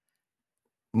away,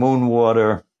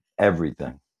 Moonwater,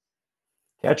 everything.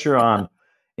 Catch her on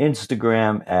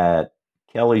Instagram at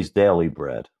Kelly's Daily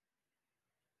Bread.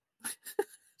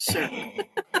 Sure.